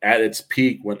at its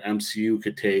peak when MCU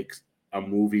could take a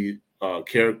movie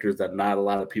characters that not a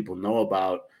lot of people know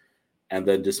about, and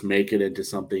then just make it into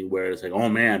something where it's like, oh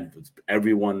man,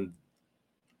 everyone,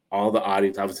 all the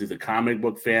audience, obviously the comic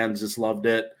book fans just loved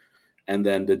it, and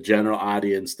then the general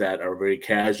audience that are very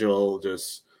casual,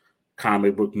 just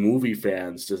comic book movie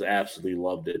fans, just absolutely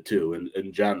loved it too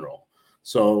in general.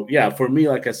 So yeah, for me,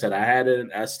 like I said, I had it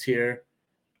in S tier.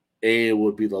 A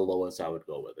would be the lowest I would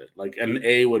go with it. Like an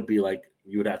A would be like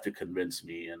you would have to convince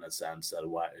me in a sense that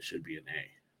why it should be an A.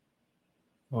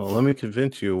 Well, let me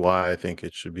convince you why I think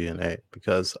it should be an A,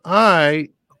 because I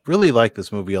really like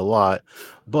this movie a lot,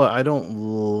 but I don't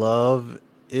love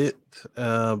it.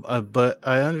 But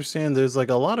I understand there's like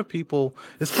a lot of people.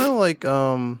 It's kind of like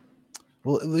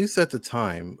well, at least at the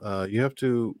time, you have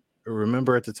to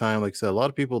remember at the time, like I said, a lot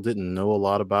of people didn't know a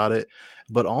lot about it,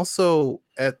 but also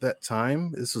at that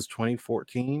time, this was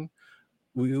 2014.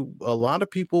 A lot of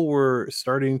people were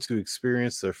starting to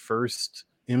experience their first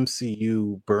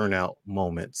MCU burnout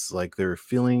moments. Like they're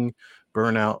feeling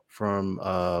burnout from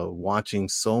watching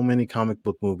so many comic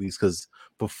book movies, because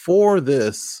before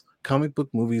this, comic book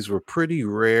movies were pretty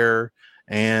rare,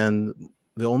 and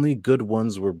the only good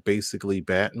ones were basically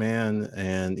Batman,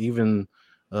 and even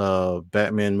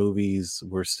Batman movies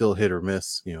were still hit or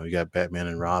miss. You know, you got Batman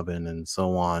and Robin and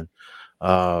so on.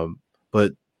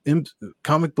 But in,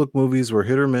 comic book movies were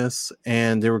hit or miss,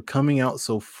 and they were coming out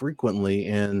so frequently,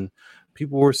 and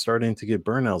people were starting to get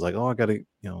burnouts. Like, oh, I gotta,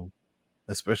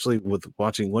 especially with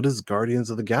watching what is Guardians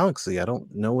of the Galaxy. I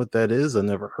don't know what that is. I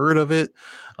never heard of it.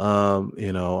 I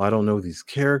don't know these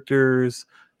characters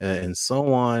and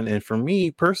so on. And for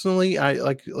me personally, I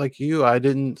like you, I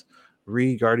didn't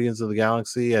read Guardians of the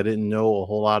Galaxy. I didn't know a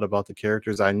whole lot about the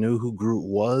characters. I knew who Groot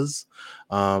was.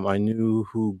 I knew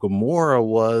who Gamora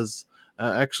was.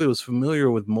 I actually was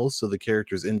familiar with most of the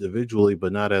characters individually,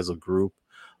 but not as a group,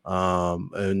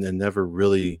 and never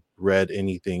really read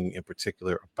anything in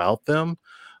particular about them.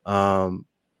 Um,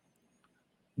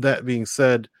 that being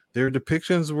said, their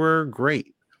depictions were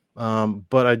great.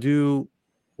 But I do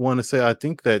want to say I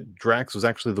think that Drax was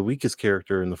actually the weakest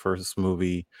character in the first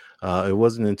movie. It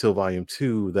wasn't until Volume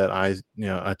Two that I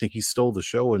think he stole the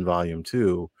show in Volume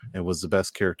Two and was the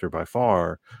best character by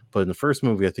far. But in the first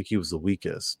movie, I think he was the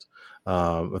weakest.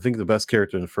 I think the best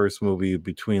character in the first movie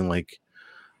between like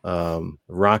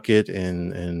Rocket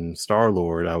and Star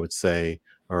Lord, I would say,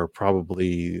 are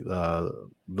probably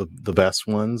the best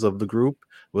ones of the group,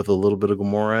 with a little bit of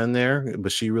Gamora in there,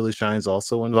 but she really shines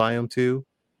also in Volume Two.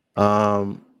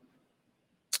 Um,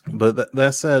 but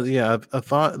that said, yeah, I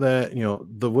thought that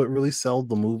the what really sold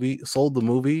the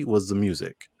movie was the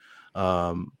music.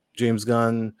 James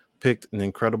Gunn picked an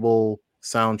incredible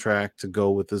soundtrack to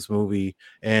go with this movie,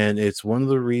 and it's one of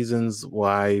the reasons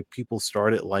why people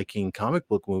started liking comic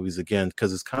book movies again,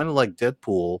 because it's kind of like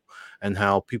Deadpool and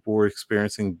how people were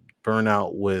experiencing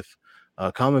burnout with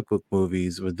comic book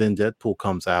movies, but then Deadpool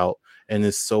comes out and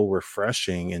is so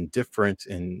refreshing and different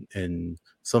and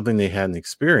something they hadn't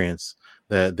experienced,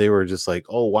 that they were just like,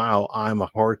 oh wow, I'm a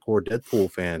hardcore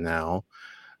Deadpool fan now.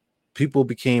 People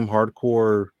became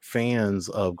hardcore fans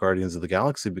of Guardians of the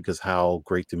Galaxy because how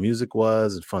great the music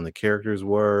was and fun the characters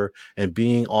were, and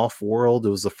being off world. It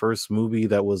was the first movie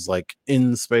that was like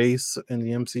in space in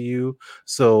the MCU,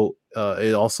 so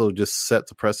it also just set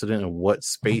the precedent of what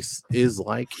space is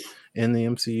like in the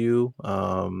MCU.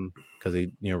 Because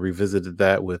they revisited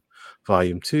that with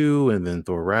Volume Two, and then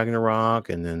Thor Ragnarok,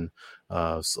 and then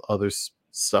other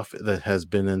stuff that has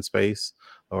been in space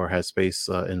or has space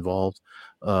involved.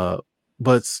 Uh,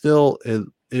 but still,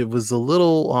 it was a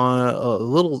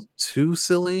little too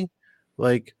silly.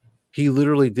 Like, he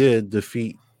literally did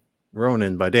defeat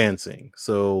Ronan by dancing.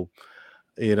 So,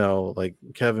 like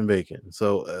Kevin Bacon.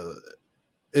 So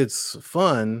it's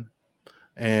fun,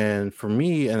 and for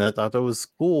me, and I thought that was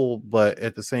cool, but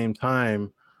at the same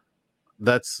time,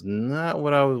 that's not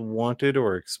what I wanted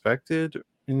or expected.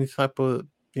 Any type of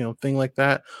thing like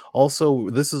that. Also,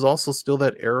 this is also still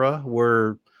that era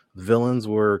where villains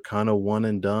were kind of one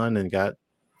and done and got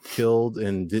killed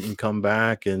and didn't come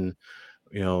back, and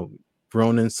you know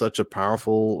Ronan's such a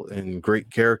powerful and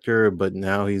great character, but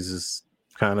now he's just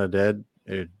kind of dead.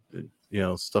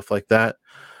 Stuff like that.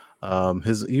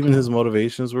 His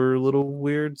motivations were a little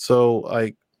weird, so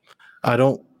I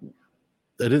don't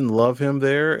I didn't love him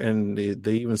there, and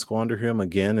they even squander him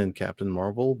again in Captain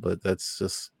Marvel, but that's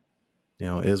just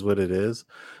is what it is.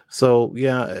 So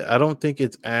yeah, I don't think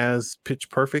it's as pitch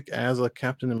perfect as a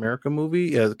Captain America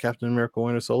movie, as Captain America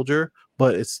Winter Soldier,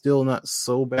 but it's still not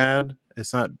so bad.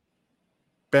 It's not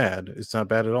bad. It's not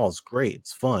bad at all. It's great.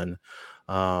 It's fun.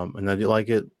 And I do like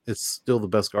it. It's still the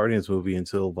best Guardians movie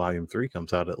until Volume 3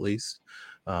 comes out, at least.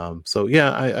 So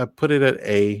yeah, I put it at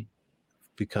A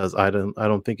because I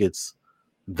don't think it's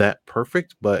that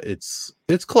perfect, but it's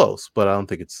close, but I don't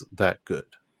think it's that good.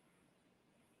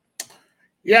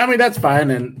 Yeah, I mean that's fine,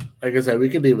 and like I said, we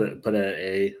could even put it at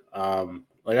A.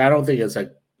 Like I don't think it's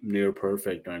like near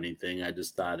perfect or anything. I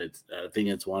think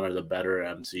it's one of the better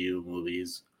MCU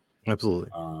movies. Absolutely.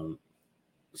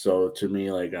 So to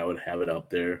me, like I would have it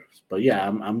up there. But yeah,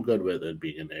 I'm good with it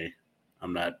being an A.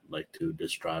 I'm not like too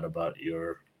distraught about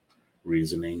your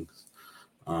reasoning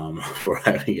for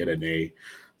having it an A.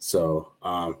 So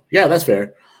yeah, that's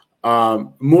fair.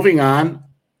 Moving on.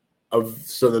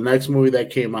 So the next movie that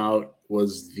came out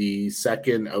was the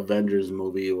second Avengers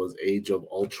movie. It was Age of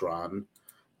Ultron.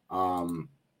 Um,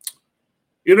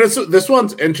 this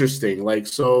one's interesting. Like,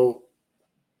 so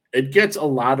it gets a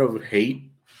lot of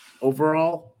hate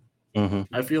overall.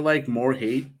 Mm-hmm. I feel like more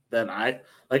hate than I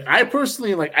like. I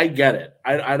personally like. I get it.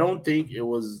 I don't think it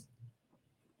was.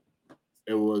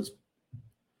 It was.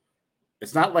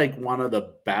 It's not like one of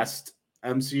the best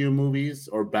MCU movies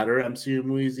or better MCU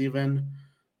movies even,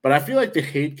 but I feel like the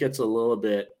hate gets a little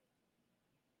bit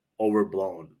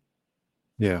overblown.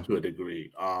 Yeah. To a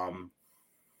degree.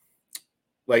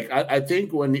 Like I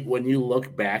think when you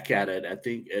look back at it, I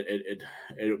think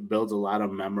it builds a lot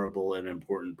of memorable and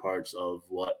important parts of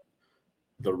what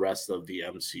the rest of the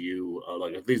MCU,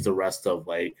 like at least the rest of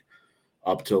like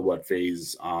up to what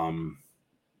phase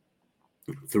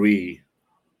 3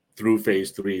 through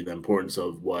phase 3, the importance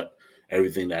of what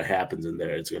everything that happens in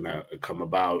there is going to come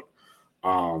about.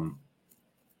 Um,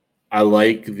 I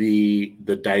like the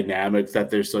dynamics that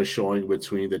they're still showing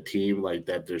between the team, like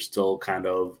that they're still kind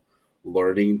of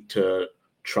learning to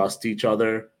trust each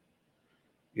other.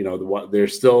 What they're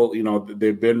still,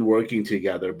 they've been working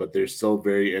together, but they're still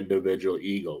very individual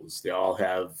egos. They all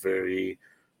have very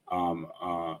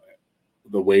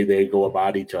the way they go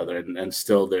about each other, and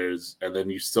still there's, and then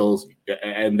you still,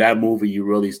 and that movie you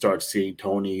really start seeing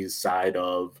Tony's side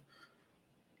of,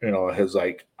 his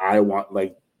like, I want,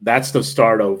 like, that's the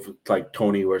start of like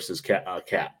Tony versus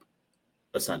Cap,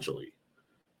 essentially.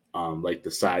 Like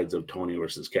the sides of Tony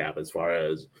versus Cap, as far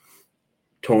as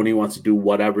Tony wants to do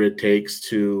whatever it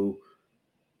takes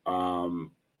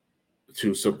um,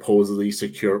 to supposedly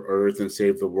secure Earth and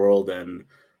save the world and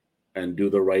do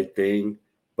the right thing.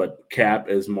 But Cap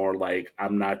is more like,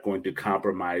 I'm not going to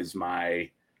compromise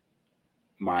my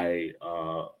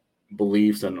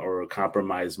beliefs or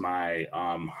compromise my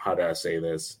how do I say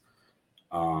this,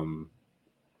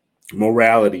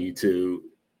 morality to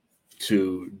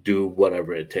do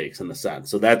whatever it takes, in a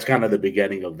sense. So that's kind of the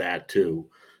beginning of that too.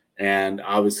 And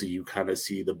obviously you kind of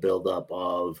see the buildup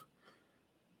of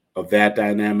that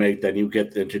dynamic. Then you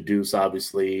get to introduce,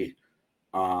 obviously,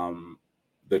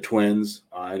 the twins.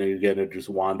 I know you get introduced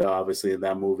Wanda, obviously, in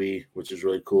that movie, which is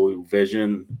really cool.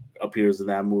 Vision appears in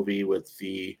that movie with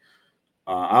the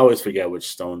I always forget which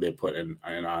stone they put in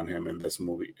on him in this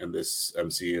movie, in this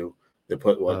MCU. They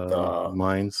put what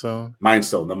Mind Stone.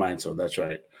 The Mind Stone. That's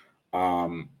right.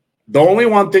 The only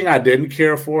one thing I didn't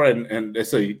care for, and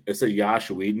it's a Joss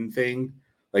Whedon thing.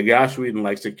 Like, Joss Whedon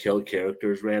likes to kill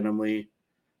characters randomly,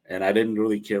 and I didn't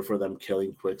really care for them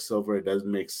killing Quicksilver. It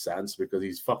doesn't make sense because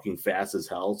he's fucking fast as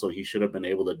hell, so he should have been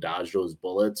able to dodge those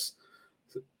bullets.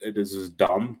 It is just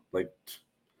dumb. Like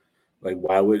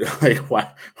why would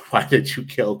why did you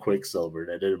kill Quicksilver?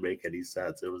 That didn't make any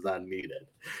sense. It was not needed.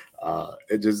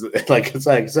 It just, like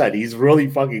I said, he's really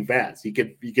fucking fast. He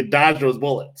could dodge those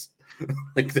bullets.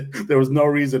 Like, there was no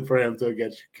reason for him to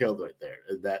get killed right there.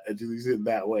 At least in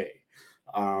that way.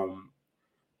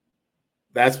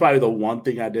 That's probably the one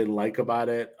thing I didn't like about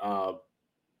it.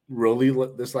 Really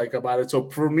dislike about it. So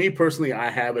for me personally,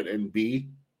 I have it in B.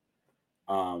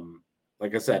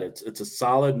 Like I said, it's a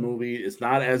solid movie. It's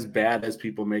not as bad as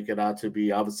people make it out to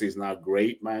be. Obviously, it's not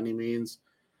great by any means.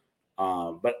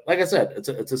 But like I said,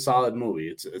 it's a solid movie.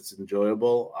 It's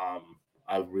enjoyable.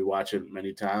 I've rewatched it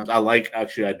many times. I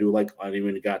do like. I didn't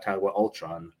even got to talk about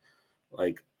Ultron.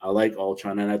 Like, I like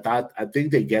Ultron, and I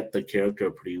think they get the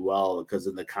character pretty well, because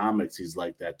in the comics he's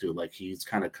like that too. Like, he's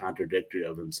kind of contradictory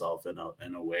of himself in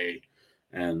a way,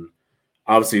 and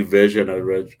obviously Vision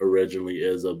originally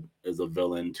is a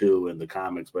villain too in the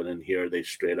comics, but in here they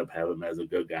straight up have him as a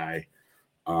good guy.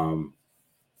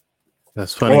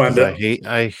 That's funny because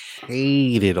I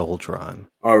hated Ultron.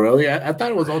 Oh, really? I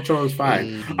thought it was Ultron was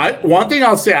fine. One thing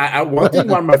I'll say, one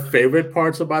of my favorite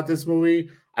parts about this movie,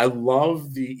 I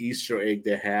love the Easter egg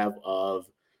they have of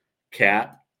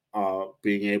Cap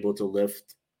being able to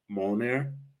lift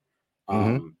Mjolnir.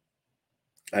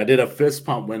 I did a fist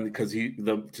pump because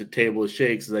the table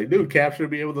shakes. It's like, dude, Cap should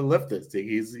be able to lift this thing.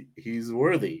 He's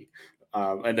worthy.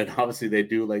 And then obviously they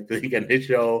do like and they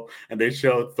show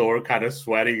Thor kind of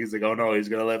sweating. He's like, oh no, he's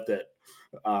gonna lift it.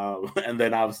 And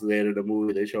then obviously later in the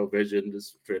movie they show Vision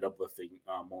just straight up lifting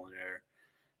Mjolnir,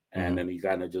 and then he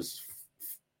kind of just,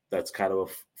 that's kind of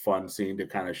a fun scene to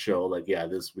kind of show, like, yeah,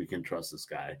 we can trust this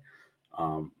guy,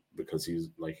 because he's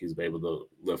able to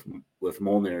lift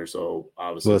Mjolnir. So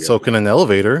obviously, so can an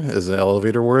elevator. Is an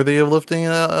elevator worthy of lifting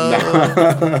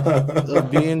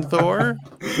being Thor?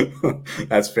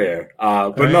 That's fair.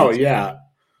 But right? No, yeah.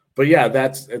 But yeah,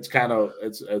 it's kind of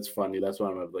it's funny. That's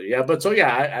what I'm gonna play. Yeah, but so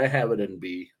yeah, I have it in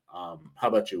B. How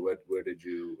about you? Where did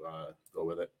you go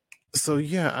with it? So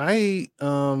yeah, I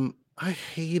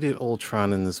hated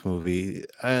Ultron in this movie.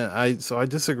 I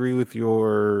disagree with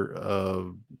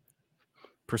your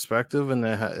perspective and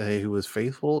that he was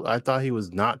faithful. I thought he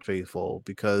was not faithful,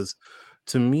 because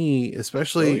to me,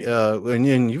 especially when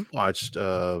you've watched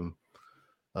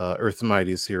Earth's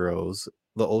Mightiest Heroes,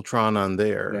 the Ultron on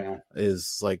there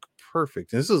is like perfect.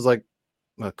 This is like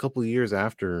a couple of years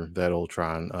after that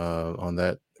Ultron on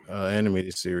that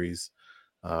animated series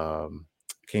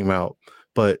came out.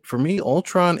 But for me,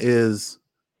 Ultron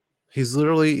he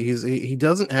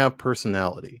doesn't have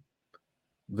personality.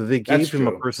 But they gave him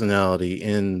a personality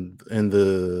in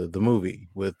the movie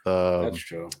with that's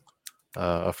true.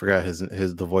 I forgot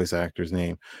the voice actor's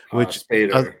name, which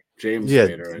Spader. James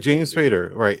Spader. James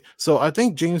Spader, right. So I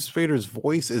think James Spader's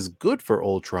voice is good for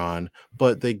Ultron,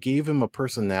 but they gave him a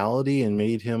personality and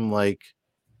made him like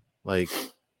like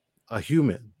a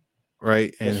human,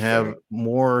 right? And That's have fair.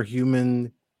 more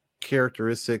human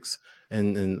characteristics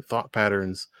and thought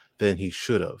patterns than he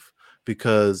should have,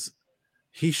 because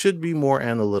he should be more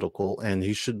analytical and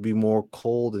he should be more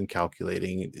cold and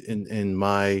calculating in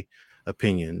my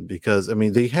opinion. Because I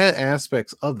mean, they had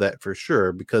aspects of that for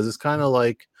sure, because it's kind of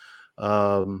like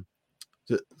um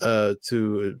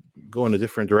to go in a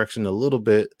different direction a little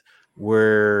bit,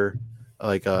 where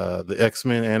like the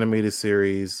X-Men animated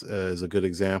series is a good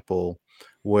example,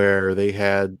 where they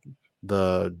had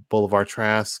the Boulevard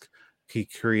Trask. He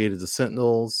created the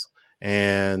Sentinels,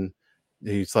 and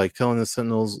he's like telling the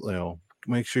Sentinels,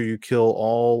 make sure you kill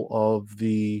all of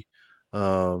the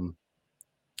um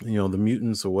the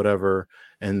mutants or whatever,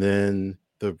 and then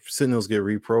the Sentinels get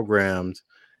reprogrammed,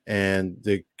 and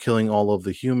they're killing all of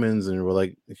the humans, and we're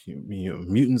like,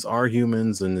 mutants are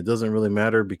humans, and it doesn't really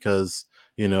matter, because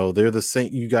they're the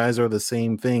same, you guys are the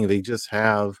same thing, they just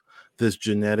have this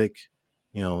genetic,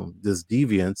 this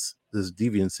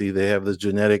deviancy, they have this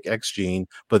genetic X gene,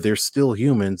 but they're still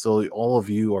human, so all of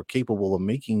you are capable of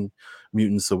making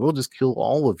mutants, so we'll just kill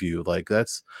all of you. Like,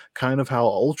 that's kind of how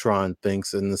Ultron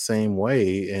thinks in the same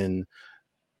way. And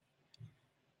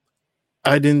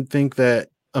I didn't think that.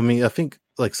 I mean, I think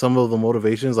like some of the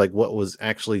motivations, like what was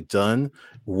actually done,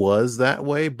 was that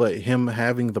way, but him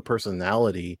having the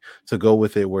personality to go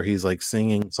with it, where he's like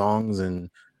singing songs and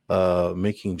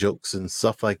making jokes and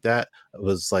stuff like that,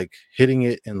 was like hitting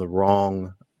it in the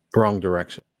wrong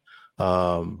direction.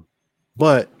 Um,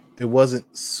 but it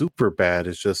wasn't super bad.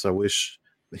 It's just I wish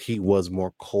he was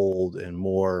more cold and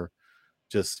more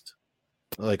just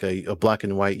like a black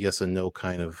and white yes and no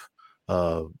kind of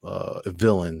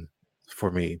villain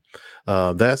for me.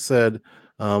 That said,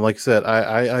 like I said,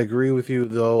 I agree with you,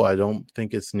 though. I don't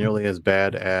think it's nearly as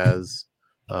bad as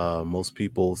most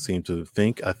people seem to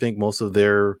think. I think most of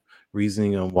their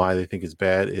reasoning on why they think it's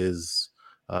bad is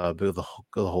the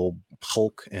whole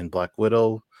Hulk and Black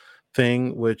Widow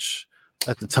thing, which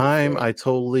at the That's time fair. I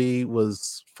totally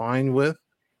was fine with.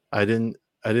 I didn't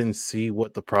I didn't see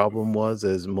what the problem was,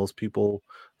 as most people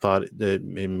thought that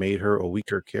it made her a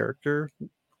weaker character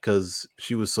because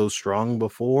she was so strong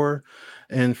before.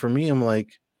 And for me, I'm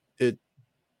like, it,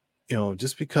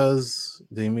 just because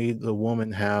they made the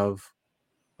woman have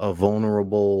a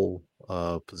vulnerable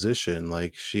position,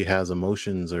 like she has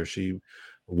emotions or she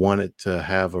wanted to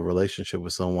have a relationship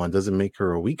with someone, doesn't make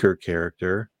her a weaker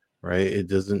character, right? It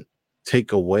doesn't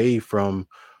take away from,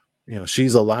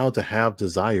 she's allowed to have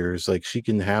desires, like she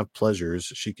can have pleasures,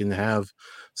 she can have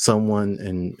someone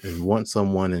and want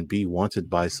someone and be wanted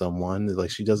by someone,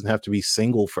 like she doesn't have to be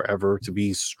single forever to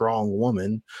be a strong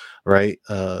woman, right?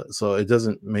 So it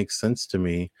doesn't make sense to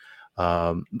me.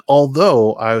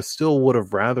 Although I still would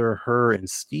have rather her and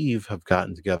Steve have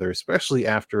gotten together, especially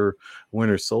after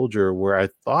Winter Soldier, where I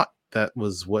thought that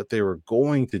was what they were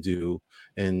going to do,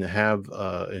 and have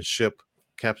and ship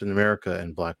Captain America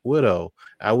and Black Widow.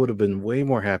 I would have been way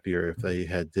more happier if they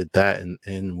had did that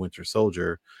in Winter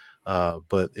Soldier,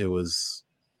 but it was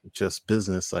just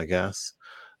business, I guess.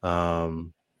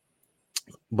 Um,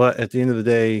 but at the end of the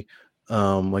day,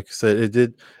 like I said, it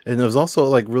did, and it was also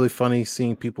like really funny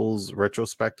seeing people's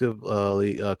retrospective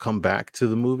come back to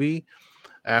the movie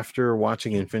after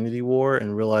watching Infinity War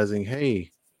and realizing,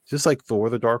 hey, just like Thor: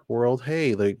 The Dark World,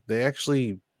 hey, like they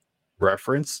actually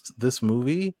referenced this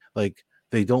movie, like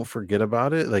they don't forget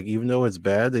about it, like even though it's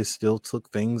bad, they still took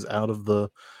things out of the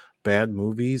bad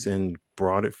movies and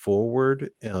brought it forward.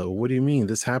 What do you mean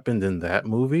this happened in that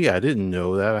movie? I didn't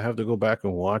know that, I have to go back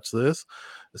and watch this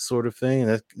sort of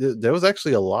thing. There was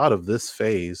actually a lot of this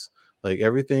phase, like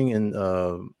everything in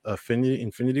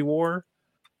Infinity War,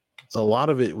 a lot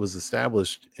of it was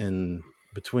established in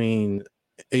between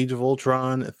Age of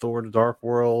Ultron, Thor: The Dark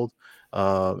World,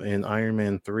 and Iron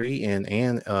Man 3 and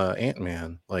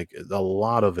Ant-Man. Like a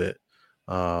lot of it.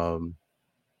 Um,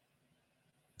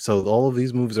 so all of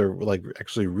these movies are like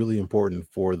actually really important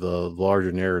for the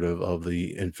larger narrative of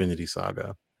the Infinity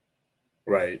Saga.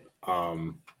 Right.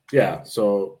 Yeah.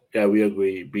 So yeah, we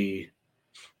agree. B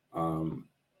um,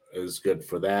 is good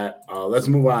for that. Let's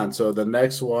move on. So the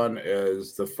next one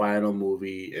is the final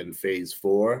movie in Phase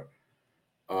Four.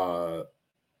 Uh,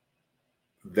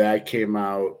 that came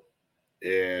out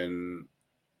in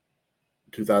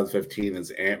 2015 as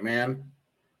Ant Man.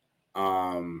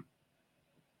 Um,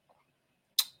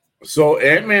 so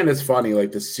Ant Man is funny.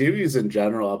 Like the series in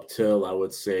general, up till I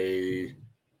would say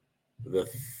the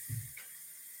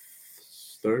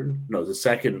third, no, the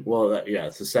second. Well, yeah,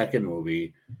 it's the second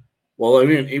movie. Well, I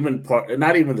mean, even part,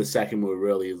 not even the second movie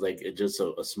really is like it's just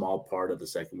a small part of the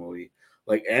second movie.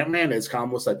 Like Ant Man is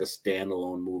almost like a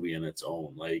standalone movie in its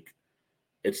own. Like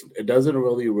it doesn't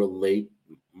really relate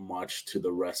much to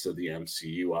the rest of the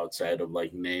MCU outside of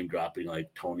like name dropping like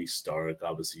Tony Stark.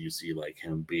 Obviously, you see like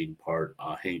him being part,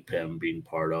 Hank Pym being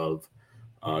part of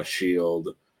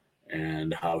Shield,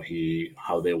 and how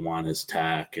they want his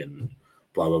tech and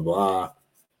blah blah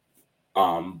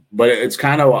blah. But it's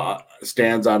kind of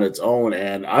stands on its own.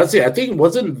 And honestly, I think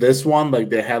wasn't this one like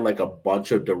they had like a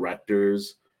bunch of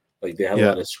directors, like they had a Yeah,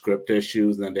 lot of script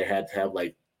issues, and then they had to have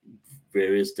like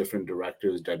various different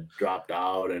directors that dropped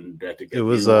out and they had to it get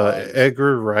was new ones.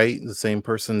 Edgar Wright, the same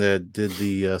person that did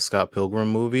the Scott Pilgrim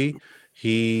movie.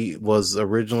 He was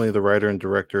originally the writer and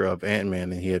director of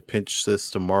Ant-Man, and he had pitched this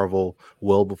to Marvel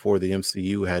well before the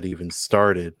MCU had even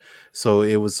started. So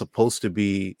it was supposed to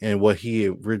be, and what he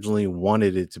originally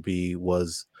wanted it to be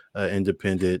was an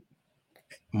independent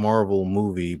Marvel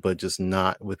movie, but just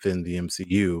not within the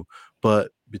MCU.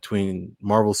 But between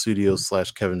Marvel Studios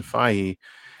slash Kevin Feige,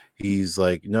 he's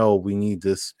like, no, we need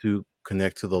this to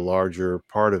connect to the larger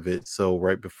part of it. So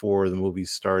right before the movie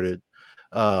started,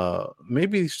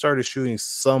 maybe he started shooting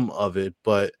some of it,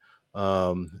 but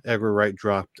Edgar Wright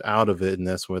dropped out of it, and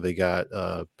that's where they got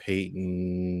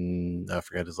Peyton, I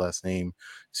forgot his last name,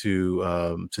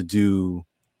 to do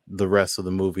the rest of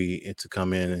the movie and to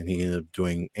come in, and he ended up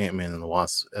doing Ant-Man and the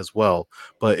Wasp as well.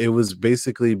 But it was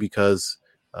basically because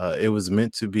it was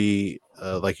meant to be,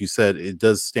 like you said, it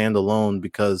does stand alone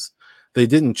because they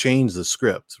didn't change the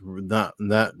script, not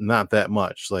that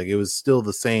much. Like it was still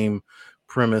the same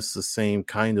premise, the same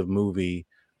kind of movie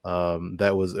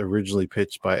that was originally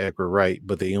pitched by Edgar Wright,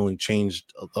 but they only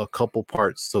changed a couple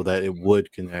parts so that it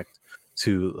would connect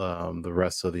to the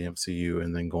rest of the MCU.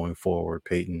 And then going forward,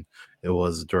 Peyton, it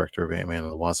was the director of Ant-Man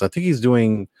and the Wasp. I think he's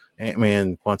doing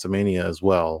Ant-Man Quantumania as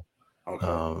well,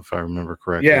 Okay. if I remember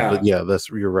correctly. But Yeah. yeah, that's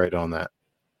you're right on that.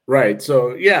 Right.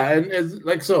 So yeah, and it's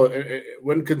like so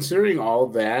when considering all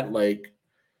that, like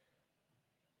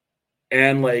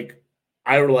and like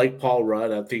I like Paul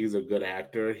Rudd. I think he's a good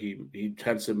actor. He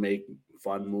tends to make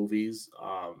fun movies.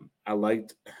 I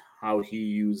liked how he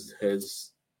used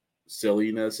his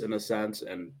silliness in a sense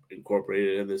and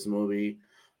incorporated it in this movie.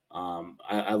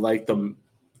 I like them.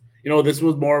 You know, this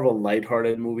was more of a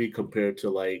lighthearted movie compared to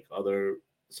like other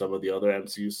some of the other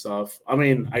MCU stuff. I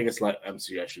mean, I guess like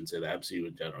MCU, I shouldn't say that MCU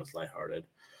in general is lighthearted.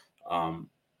 Um,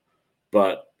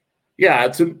 but yeah,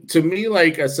 to me,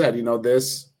 like I said, you know,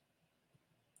 this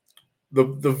the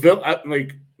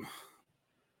villain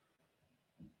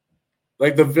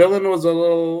like the villain was a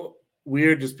little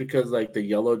weird just because like the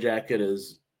Yellow Jacket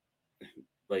is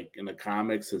like in the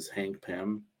comics is Hank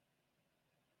Pym.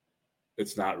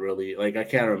 It's not really like I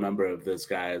can't remember if this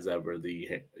guy is ever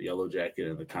the Yellow Jacket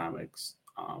in the comics.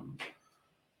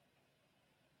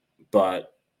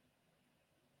 But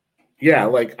yeah,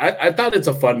 like I thought it's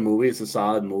a fun movie. It's a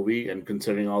solid movie, and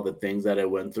considering all the things that it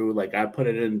went through, like I put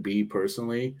it in B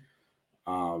personally.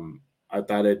 Um, I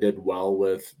thought it did well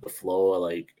with the flow.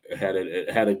 Like it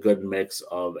had a good mix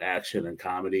of action and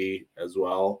comedy as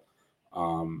well.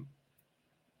 Um,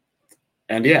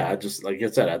 and yeah, I just like I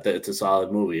said, I think it's a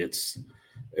solid movie. It's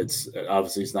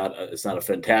obviously it's not a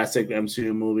fantastic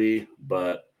MCU movie,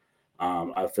 but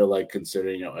I feel like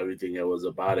considering everything it was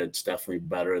about, it's definitely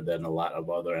better than a lot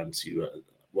of other MCU.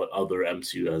 What other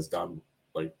MCU has done,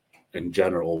 like in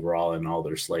general, overall, in all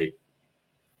their slate.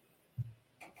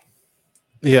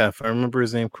 Yeah, if I remember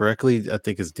his name correctly, I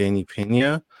think it's Danny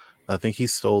Pena. I think he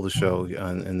stole the show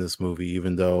in this movie,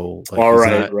 even though like All he's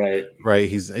right, not right, right.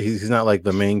 He's not like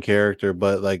the main character,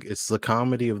 but like it's the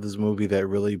comedy of this movie that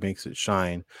really makes it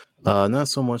shine. Not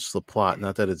so much the plot,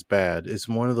 not that it's bad. It's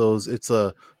one of those. It's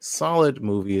a solid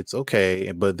movie. It's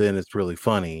okay, but then it's really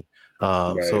funny.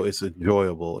 So right. it's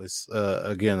enjoyable. It's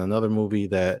again another movie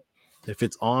that if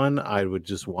it's on, I would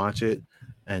just watch it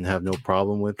and have no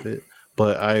problem with it,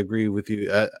 but I agree with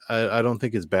you. I don't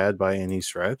think it's bad by any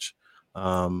stretch.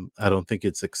 I don't think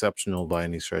it's exceptional by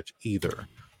any stretch either.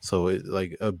 So it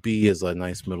like a B is a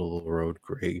nice middle of the road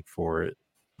grade for it.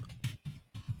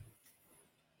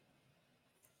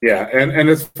 Yeah, and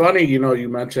it's funny, you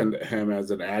mentioned him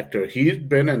as an actor. He's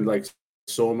been in like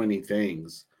so many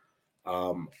things.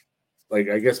 Um, like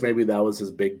I guess maybe that was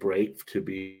his big break to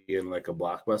be in like a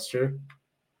blockbuster.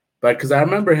 But because I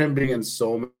remember him being in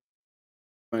so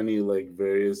many like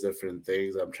various different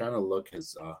things. I'm trying to look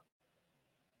his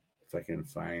if I can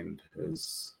find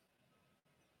his.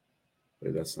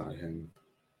 Wait, that's not him.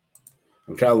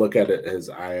 I'm trying to look at it his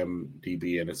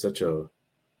IMDb, and it's such a.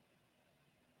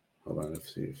 Hold on,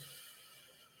 let's see if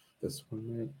this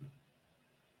one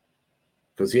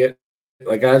because he had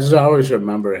like I just always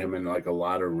remember him in like a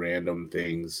lot of random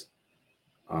things.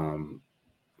 Um,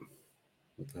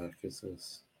 what the heck is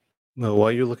this? No,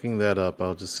 while you're looking that up,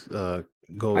 I'll just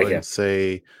go I and can't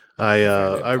say find it.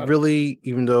 I really,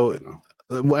 even though Right now.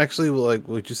 well, actually, like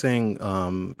what you're saying, Yellow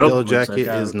Nope, looks like Jacket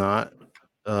is not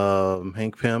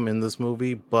Hank Pym in this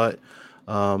movie. But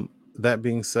that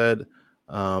being said,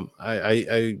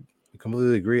 I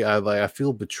completely agree. I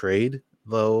feel betrayed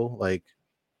though. Like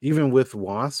even with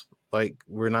Wasp, like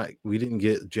we didn't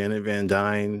get Janet Van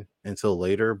Dyne until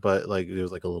later, but like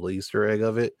there's like a little Easter egg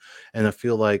of it, and I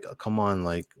feel like come on,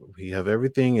 like we have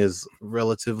everything is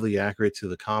relatively accurate to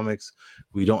the comics.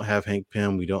 We don't have Hank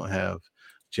Pym, we don't have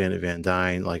Janet Van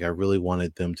Dyne. Like I really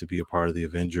wanted them to be a part of the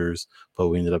Avengers, but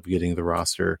we ended up getting the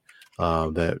roster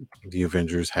that the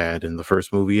Avengers had in the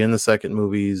first movie and the second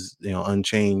movies,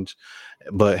 unchanged.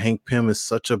 But Hank Pym is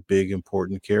such a big,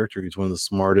 important character. He's one of the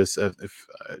smartest, if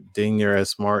dang near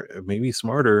as smart, maybe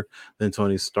smarter than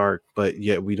Tony Stark. But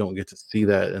yet we don't get to see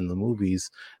that in the movies.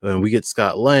 And we get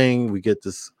Scott Lang, we get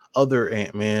this other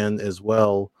Ant-Man as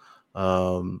well.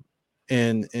 Um,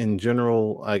 and in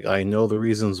general, I know the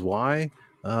reasons why,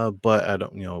 but I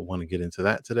don't, want to get into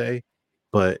that today.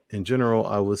 But in general,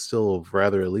 I would still have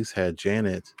rather at least had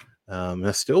Janet.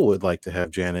 I still would like to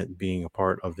have Janet being a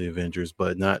part of the Avengers,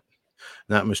 but not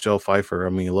Michelle Pfeiffer. I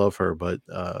mean, love her, but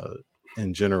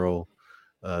in general,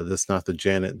 that's not the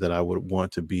Janet that I would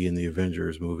want to be in the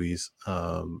Avengers movies.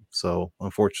 So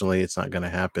unfortunately, it's not going to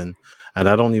happen, and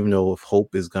I don't even know if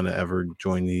Hope Van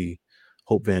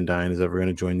Dyne is ever going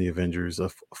to join the Avengers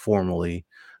formally,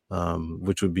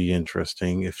 which would be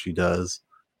interesting if she does.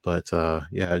 But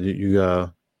yeah, you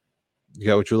got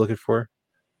what you're looking for,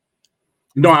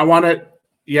 No, I want it.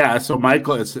 Yeah, so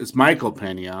Michael, it's Michael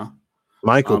Pena.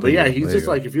 Michael But yeah, Pena. he's There you just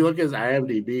go. like if you look at his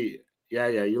IMDb, yeah,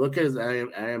 you look at his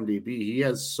IMDb, he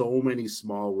has so many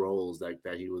small roles like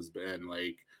that he was in.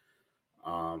 Like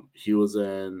he was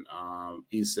in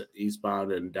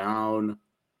Eastbound and Down,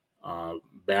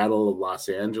 Battle of Los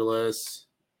Angeles,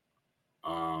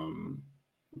 um,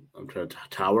 I'm trying to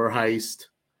Tower Heist,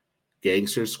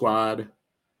 Gangster Squad,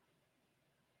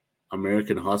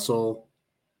 American Hustle.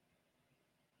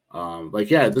 Like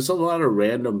yeah, there's a lot of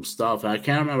random stuff. I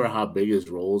can't remember how big his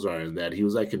roles are in that. He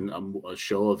was like in a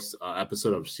show of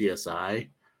episode of CSI,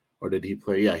 or did he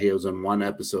play? Yeah, he was in one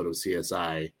episode of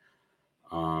CSI.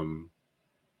 Um,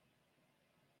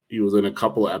 he was in a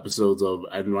couple of episodes of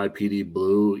NYPD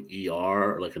Blue,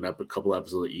 ER, like couple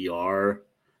episodes of ER.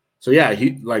 So yeah,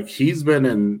 he's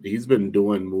been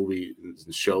doing movie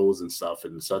and shows and stuff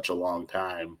in such a long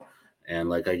time, and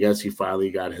like I guess he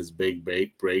finally got his big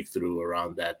breakthrough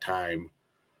around that time.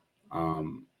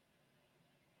 Um,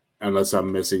 unless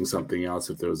I'm missing something else,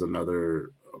 if there was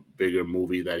another bigger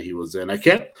movie that he was in, I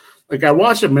can't. Like I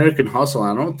watched American Hustle,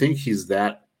 and I don't think he's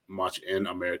that much in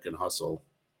American Hustle.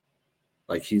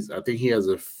 Like I think he has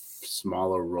a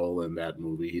smaller role in that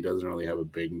movie. He doesn't really have a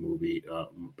big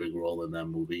role in that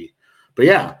movie. But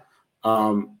yeah,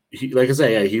 like I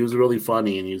say, yeah, he was really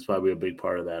funny, and he was probably a big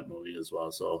part of that movie as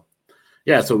well. So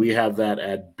yeah, so we have that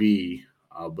at B,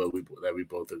 but we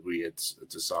both agree it's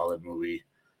a solid movie.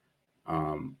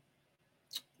 Um,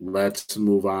 let's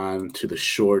move on to the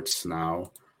shorts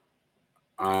now.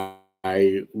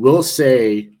 I will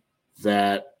say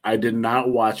that I did not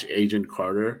watch Agent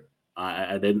Carter.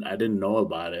 I didn't know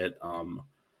about it.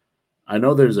 I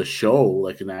know there's a show,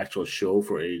 like an actual show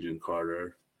for Agent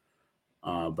Carter,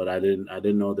 but I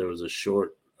didn't know there was a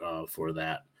short for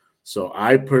that. So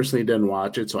I personally didn't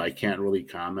watch it, so I can't really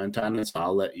comment on it. So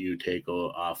I'll let you take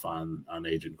off on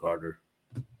Agent Carter.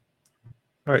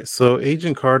 All right, so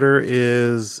Agent Carter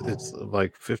it's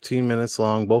like 15 minutes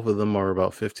long. Both of them are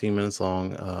about 15 minutes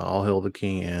long. All Hail the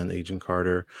King and Agent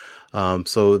Carter.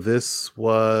 So this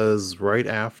was right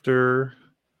after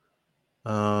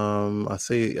I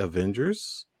say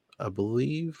Avengers. I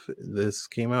believe this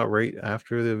came out right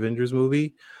after the Avengers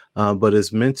movie, but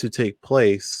it's meant to take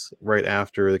place right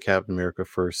after the Captain America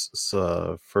first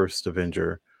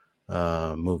Avenger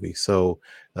movie. So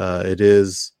it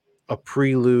is a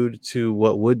prelude to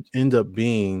what would end up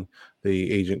being the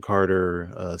Agent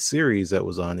Carter series that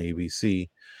was on ABC,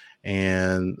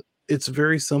 and it's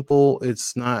very simple.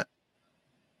 It's not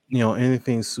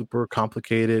anything super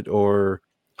complicated or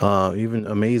even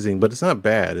amazing, but it's not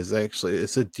bad.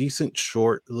 It's a decent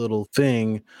short little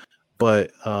thing,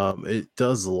 but it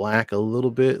does lack a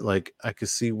little bit. Like I could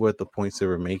see what the points they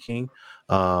were making.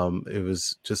 It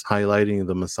was just highlighting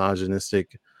the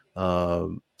misogynistic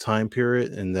time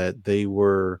period, and that they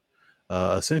were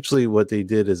essentially what they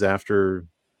did is after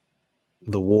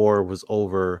the war was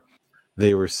over,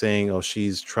 they were saying, "Oh,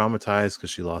 she's traumatized because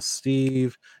she lost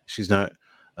Steve. She's not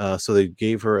So they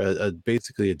gave her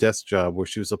basically a desk job where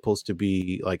she was supposed to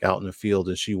be like out in the field,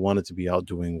 and she wanted to be out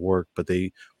doing work, but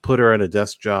they put her at a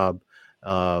desk job,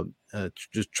 uh,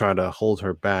 just try to hold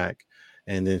her back.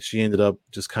 And then she ended up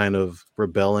just kind of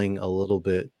rebelling a little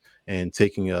bit and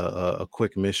taking a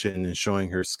quick mission and showing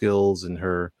her skills and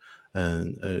her.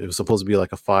 And it was supposed to be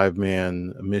like a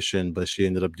 5-man mission, but she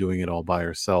ended up doing it all by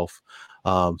herself.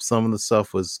 Some of the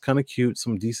stuff was kind of cute,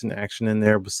 some decent action in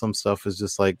there, but some stuff is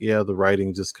just like, yeah, the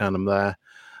writing just kind of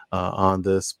on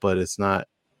this, but it's not,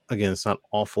 again, it's not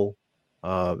awful.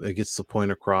 It gets the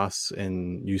point across,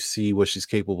 and you see what she's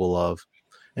capable of.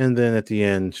 And then at the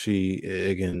end,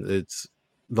 again, it's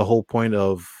the whole point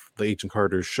of the Agent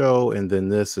Carter show, and then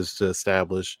this is to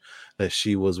establish that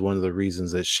she was one of the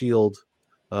reasons that Shield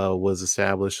was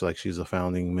established. Like she's a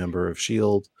founding member of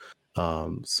Shield.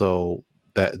 So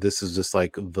that this is just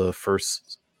like the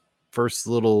first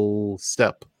little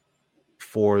step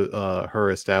for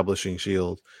her establishing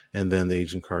Shield, and then the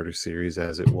Agent Carter series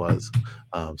as it was.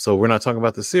 So we're not talking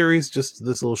about the series, just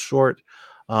this little short.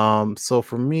 So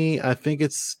for me, I think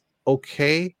it's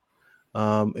okay.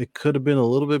 It could have been a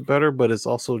little bit better, but it's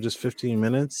also just 15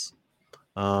 minutes.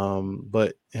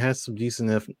 But it has some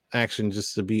decent action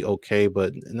just to be okay,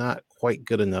 but not quite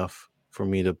good enough for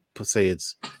me to say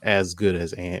it's as good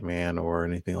as Ant-Man or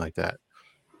anything like that.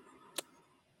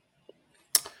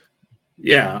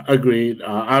 Yeah, agreed.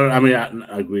 I mean,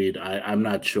 agreed. I'm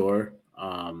not sure.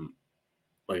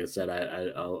 Like I said,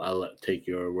 I'll take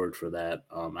your word for that.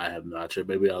 I have not sure.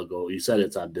 Maybe I'll go. You said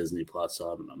it's on Disney Plus,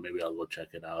 so maybe I'll go check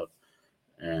it out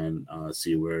and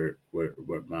see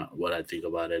what I think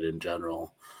about it in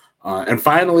general. And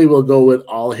finally, we'll go with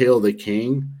All Hail the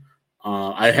King.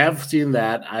 I have seen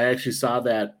that. I actually saw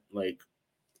that like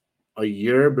a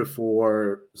year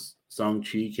before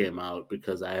Shang-Chi came out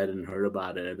because I hadn't heard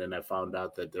about it, and then I found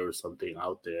out that there was something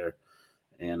out there,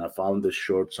 and I found this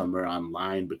short somewhere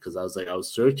online because I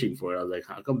was searching for it. I was like,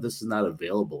 how come this is not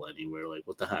available anywhere? Like,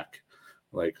 what the heck?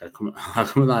 Like, how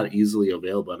come not easily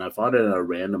available? And I found it on a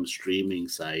random streaming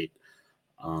site.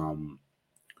 Um,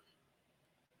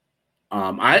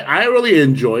 I really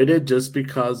enjoyed it just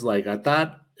because, like, I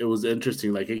thought it was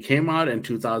interesting. Like, it came out in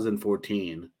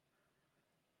 2014.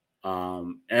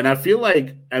 And I feel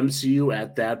like MCU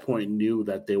at that point knew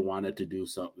that they wanted to do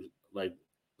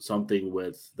something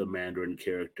with the Mandarin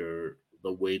character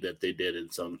the way that they did in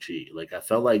Shang-Chi. Like I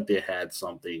felt like they had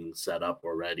something set up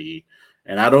already.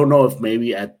 And I don't know if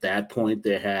maybe at that point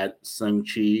they had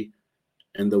Shang-Chi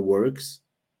in the works,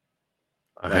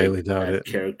 I like highly doubt that it.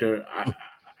 character.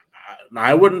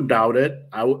 I wouldn't doubt it.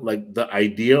 I would like the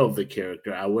idea of the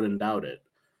character. I wouldn't doubt it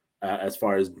as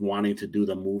far as wanting to do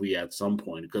the movie at some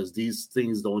point because these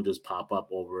things don't just pop up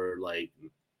overnight.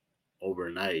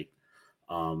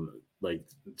 Like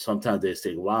sometimes they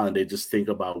take a while and they just think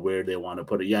about where they want to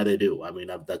put it. Yeah, they do. I mean,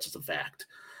 that's just a fact.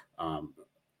 Um,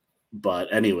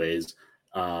 but anyways,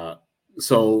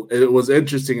 so it was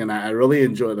interesting and I really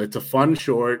enjoyed it. It's a fun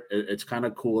short. It's kind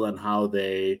of cool on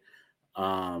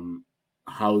um,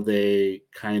 how they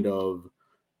kind of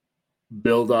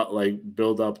build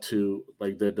up to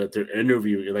like that they're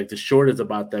interviewing, like the short is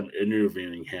about them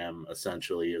interviewing him,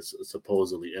 essentially is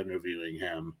supposedly interviewing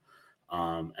him,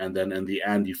 and then in the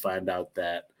end you find out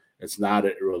that it's not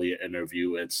really an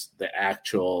interview, it's the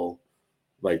actual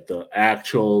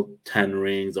 10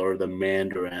 rings or the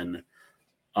Mandarin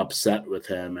upset with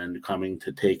him and coming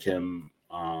to take him,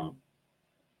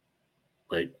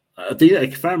 like I think,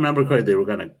 like, if I remember correctly, they were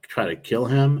gonna try to kill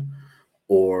him,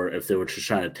 or if they were just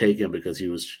trying to take him because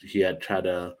he had tried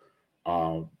to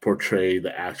portray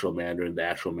the actual Mandarin. The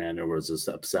actual Mandarin was just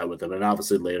upset with him, and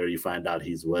obviously later you find out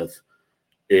he's with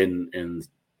in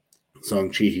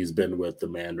Shang-Chi. He's been with the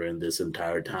Mandarin this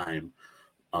entire time.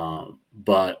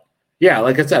 But yeah,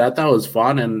 like I said, I thought it was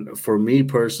fun, and for me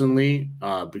personally,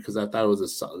 because I thought it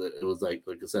was like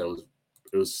I said,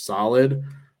 it was solid.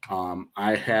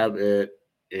 I have it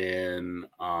in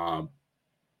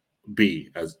B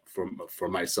as for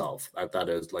myself. I thought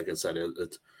it's like I said,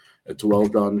 it's well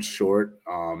done, short,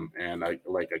 and I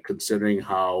like considering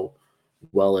how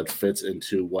well it fits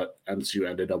into what MCU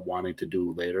ended up wanting to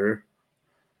do later.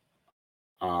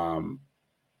 Um,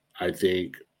 I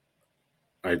think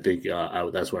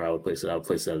that's where I would place it. I would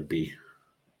place it at B.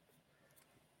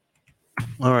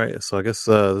 All right, so I guess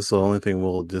this is the only thing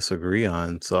we'll disagree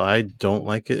on. So I don't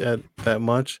like it at that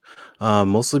much,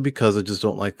 mostly because I just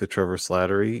don't like the Trevor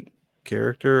Slattery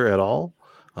character at all.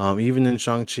 Even in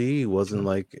Shang-Chi, he wasn't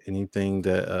like anything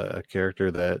that a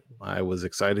character that I was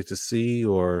excited to see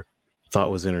or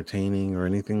thought was entertaining or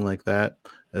anything like that.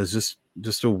 It's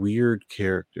just a weird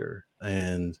character,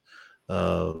 and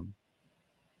uh,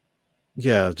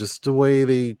 Yeah, just the way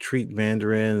they treat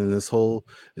Mandarin and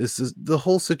this is the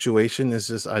whole situation is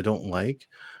just I don't like.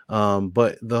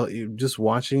 But just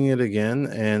watching it again,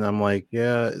 and I'm like,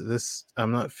 yeah, this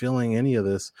I'm not feeling any of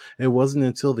this. It wasn't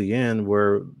until the end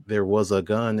where there was a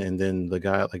gun, and then the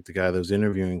guy that was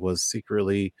interviewing was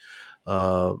secretly,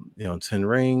 10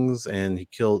 rings, and he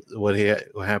killed what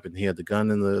happened. He had the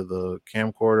gun in the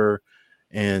camcorder,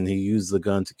 and he used the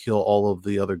gun to kill all of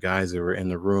the other guys that were in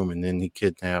the room, and then he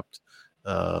kidnapped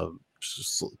uh,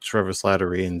 Trevor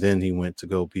Slattery, and then he went to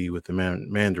go be with the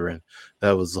Mandarin.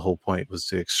 That was the whole point, was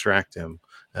to extract him,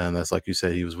 and that's like you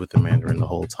said, he was with the Mandarin the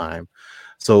whole time.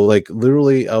 So, like,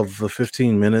 literally, of the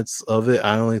 15 minutes of it,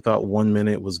 I only thought 1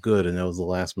 minute was good, and that was the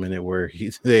last minute where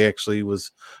he they actually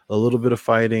was a little bit of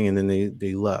fighting, and then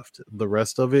they left. The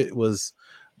rest of it was,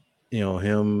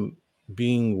 him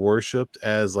being worshipped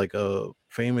as like a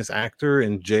famous actor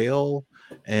in jail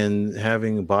and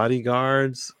having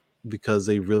bodyguards because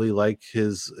they really like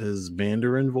his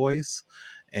Mandarin voice,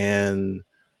 and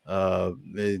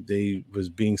they was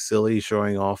being silly,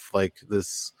 showing off like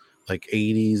this like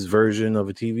 80s version of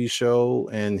a TV show,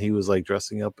 and he was like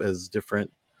dressing up as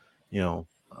different, you know,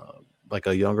 like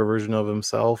a younger version of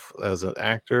himself as an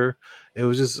actor. It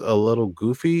was just a little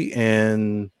goofy,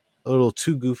 and a little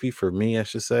too goofy for me, I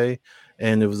should say.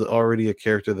 And it was already a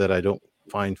character that I don't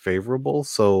find favorable.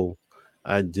 So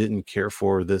I didn't care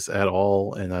for this at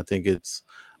all. And I think it's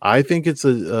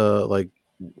like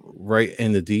right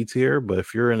in the D tier, but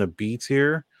if you're in a B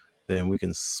tier, then we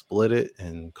can split it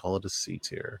and call it a C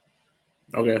tier.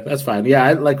 Okay, that's fine.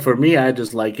 Yeah, like for me, I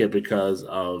just like it because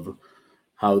of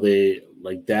how they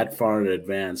like that far in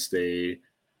advance. They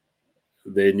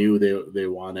knew they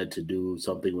wanted to do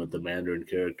something with the Mandarin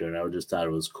character, and I just thought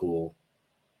it was cool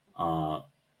uh,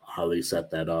 how they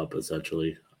set that up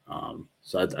essentially.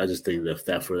 So I just think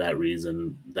that for that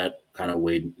reason, that kind of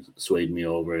swayed me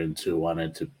over into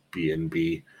wanting to be in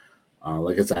B.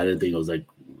 Like I said, I didn't think it was like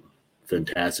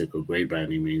fantastic or great by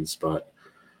any means, but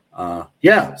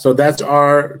yeah. So that's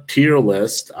our tier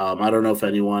list. I don't know if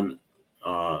anyone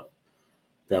uh,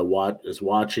 that is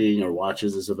watching or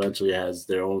watches this eventually has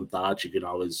their own thoughts. You can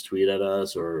always tweet at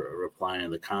us or reply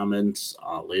in the comments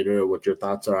later what your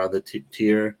thoughts are on the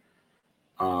tier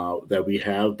that we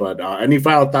have. But any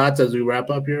final thoughts as we wrap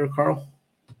up here, Carl?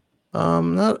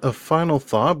 Not a final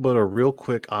thought, but a real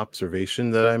quick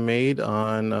observation that I made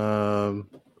on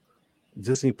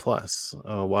Disney Plus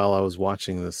while I was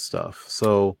watching this stuff.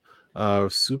 So,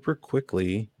 super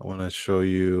quickly, I want to show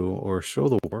you or show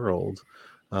the world,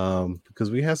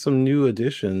 because we have some new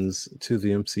additions to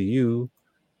the MCU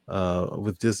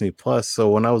with Disney Plus. So,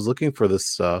 when I was looking for this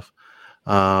stuff,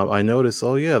 I noticed,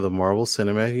 oh yeah, the Marvel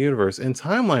Cinematic Universe in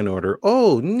timeline order.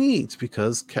 Oh, neat,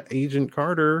 because Agent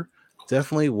Carter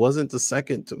definitely wasn't the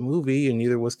second movie, and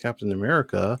neither was Captain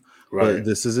America. But Right.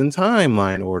 this is in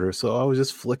timeline order. So I was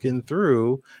just flicking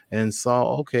through and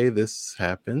saw, okay, this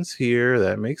happens here.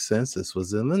 That makes sense. This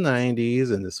was in the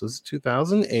 90s and this was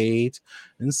 2008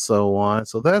 and so on.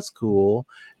 So that's cool.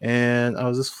 And I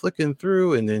was just flicking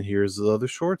through, and then here's the other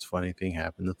shorts. Funny thing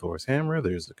happened to Thor's hammer.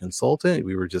 There's a consultant.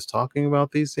 We were just talking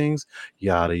about these things,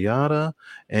 yada yada.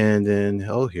 And then,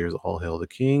 oh, here's All Hail the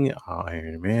King,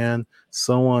 Iron Man,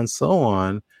 so on, so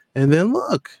on. And then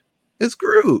look, it's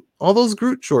Groot. All those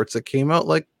Groot shorts that came out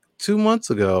like 2 months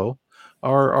ago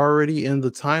are already in the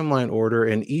timeline order,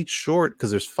 and each short, because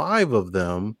there's 5 of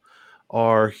them,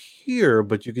 are here,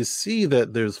 but you can see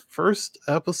that there's first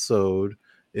episode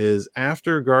is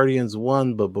after Guardians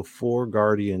 1 but before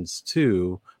Guardians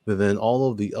 2, but then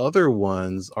all of the other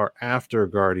ones are after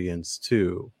Guardians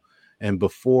 2 and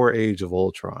before Age of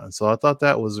Ultron. So I thought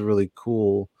that was really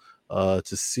cool to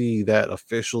see that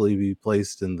officially be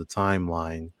placed in the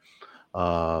timeline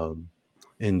um,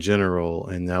 in general.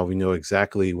 And now we know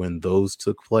exactly when those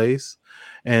took place.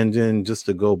 And then just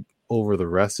to go over the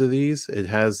rest of these, it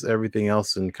has everything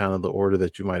else in kind of the order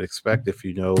that you might expect if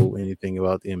you know anything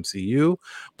about the MCU.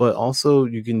 But also,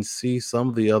 you can see some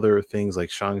of the other things like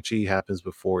Shang-Chi happens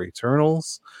before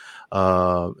Eternals.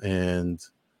 And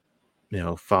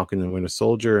Falcon and Winter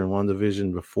Soldier and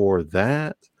WandaVision before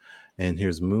that. And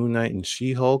here's Moon Knight and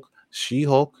She-Hulk.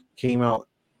 She-Hulk came out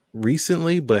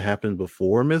recently, but it happened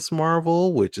before Miss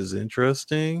Marvel, which is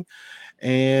interesting.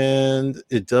 And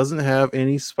it doesn't have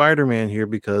any Spider-Man here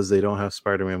because they don't have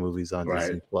Spider-Man movies on Right.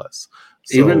 Disney Plus.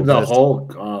 Even So the that's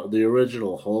Hulk, the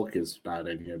original Hulk, is not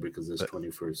in here because it's that,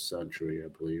 21st century, I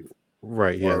believe,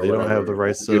 right. Yeah, or they don't have the whatever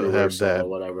rights to have Universal that. or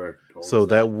whatever So owns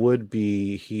that that. would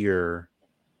be here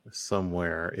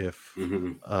somewhere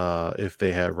Hmm. if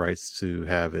they had rights to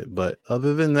have it. But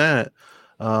other than that,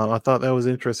 I thought that was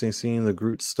interesting seeing the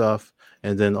Groot stuff.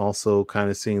 and then also kind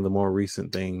of seeing the more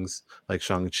recent things like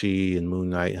Shang-Chi and Moon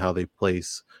Knight, how they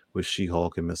place with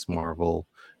She-Hulk and Miss Marvel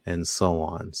and so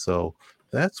on. So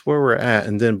that's where we're at.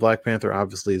 And then Black Panther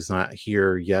obviously is not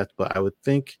here yet, but I would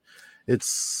think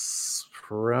it's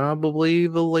probably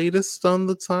the latest on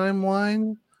the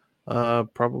timeline.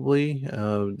 Probably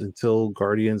until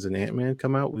Guardians and Ant-Man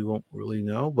come out, we won't really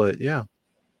know. But yeah,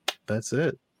 that's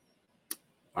it.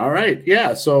 All right.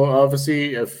 Yeah. So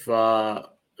obviously, if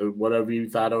whatever you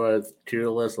thought of a tier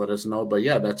list, let us know. But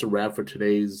yeah, that's a wrap for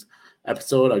today's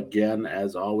episode. Again,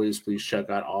 as always, please check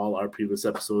out all our previous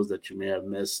episodes that you may have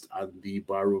missed on the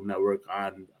Barroom Network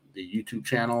on the YouTube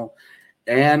channel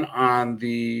and on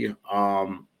the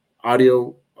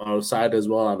audio side as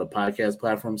well, on the podcast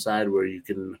platform side, where you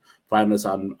can find us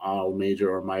on all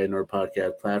major or minor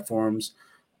podcast platforms.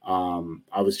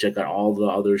 Always check out all the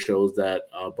other shows that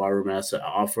Barroom has to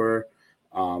offer.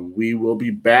 We will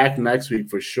be back next week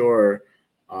for sure.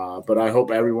 But I hope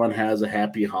everyone has a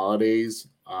happy holidays.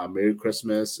 Merry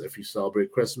Christmas if you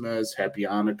celebrate Christmas. Happy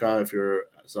Hanukkah if you're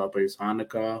celebrating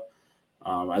Hanukkah.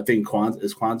 I think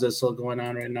Kwanzaa still going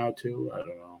on right now too. I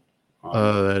don't know.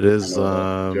 That is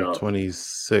Joe.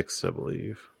 26, I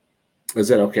believe.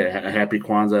 Is it okay? Happy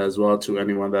Kwanzaa as well to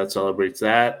anyone that celebrates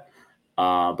that.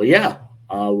 But yeah,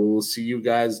 we'll see you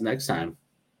guys next time.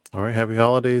 All right. Happy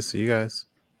holidays. See you guys.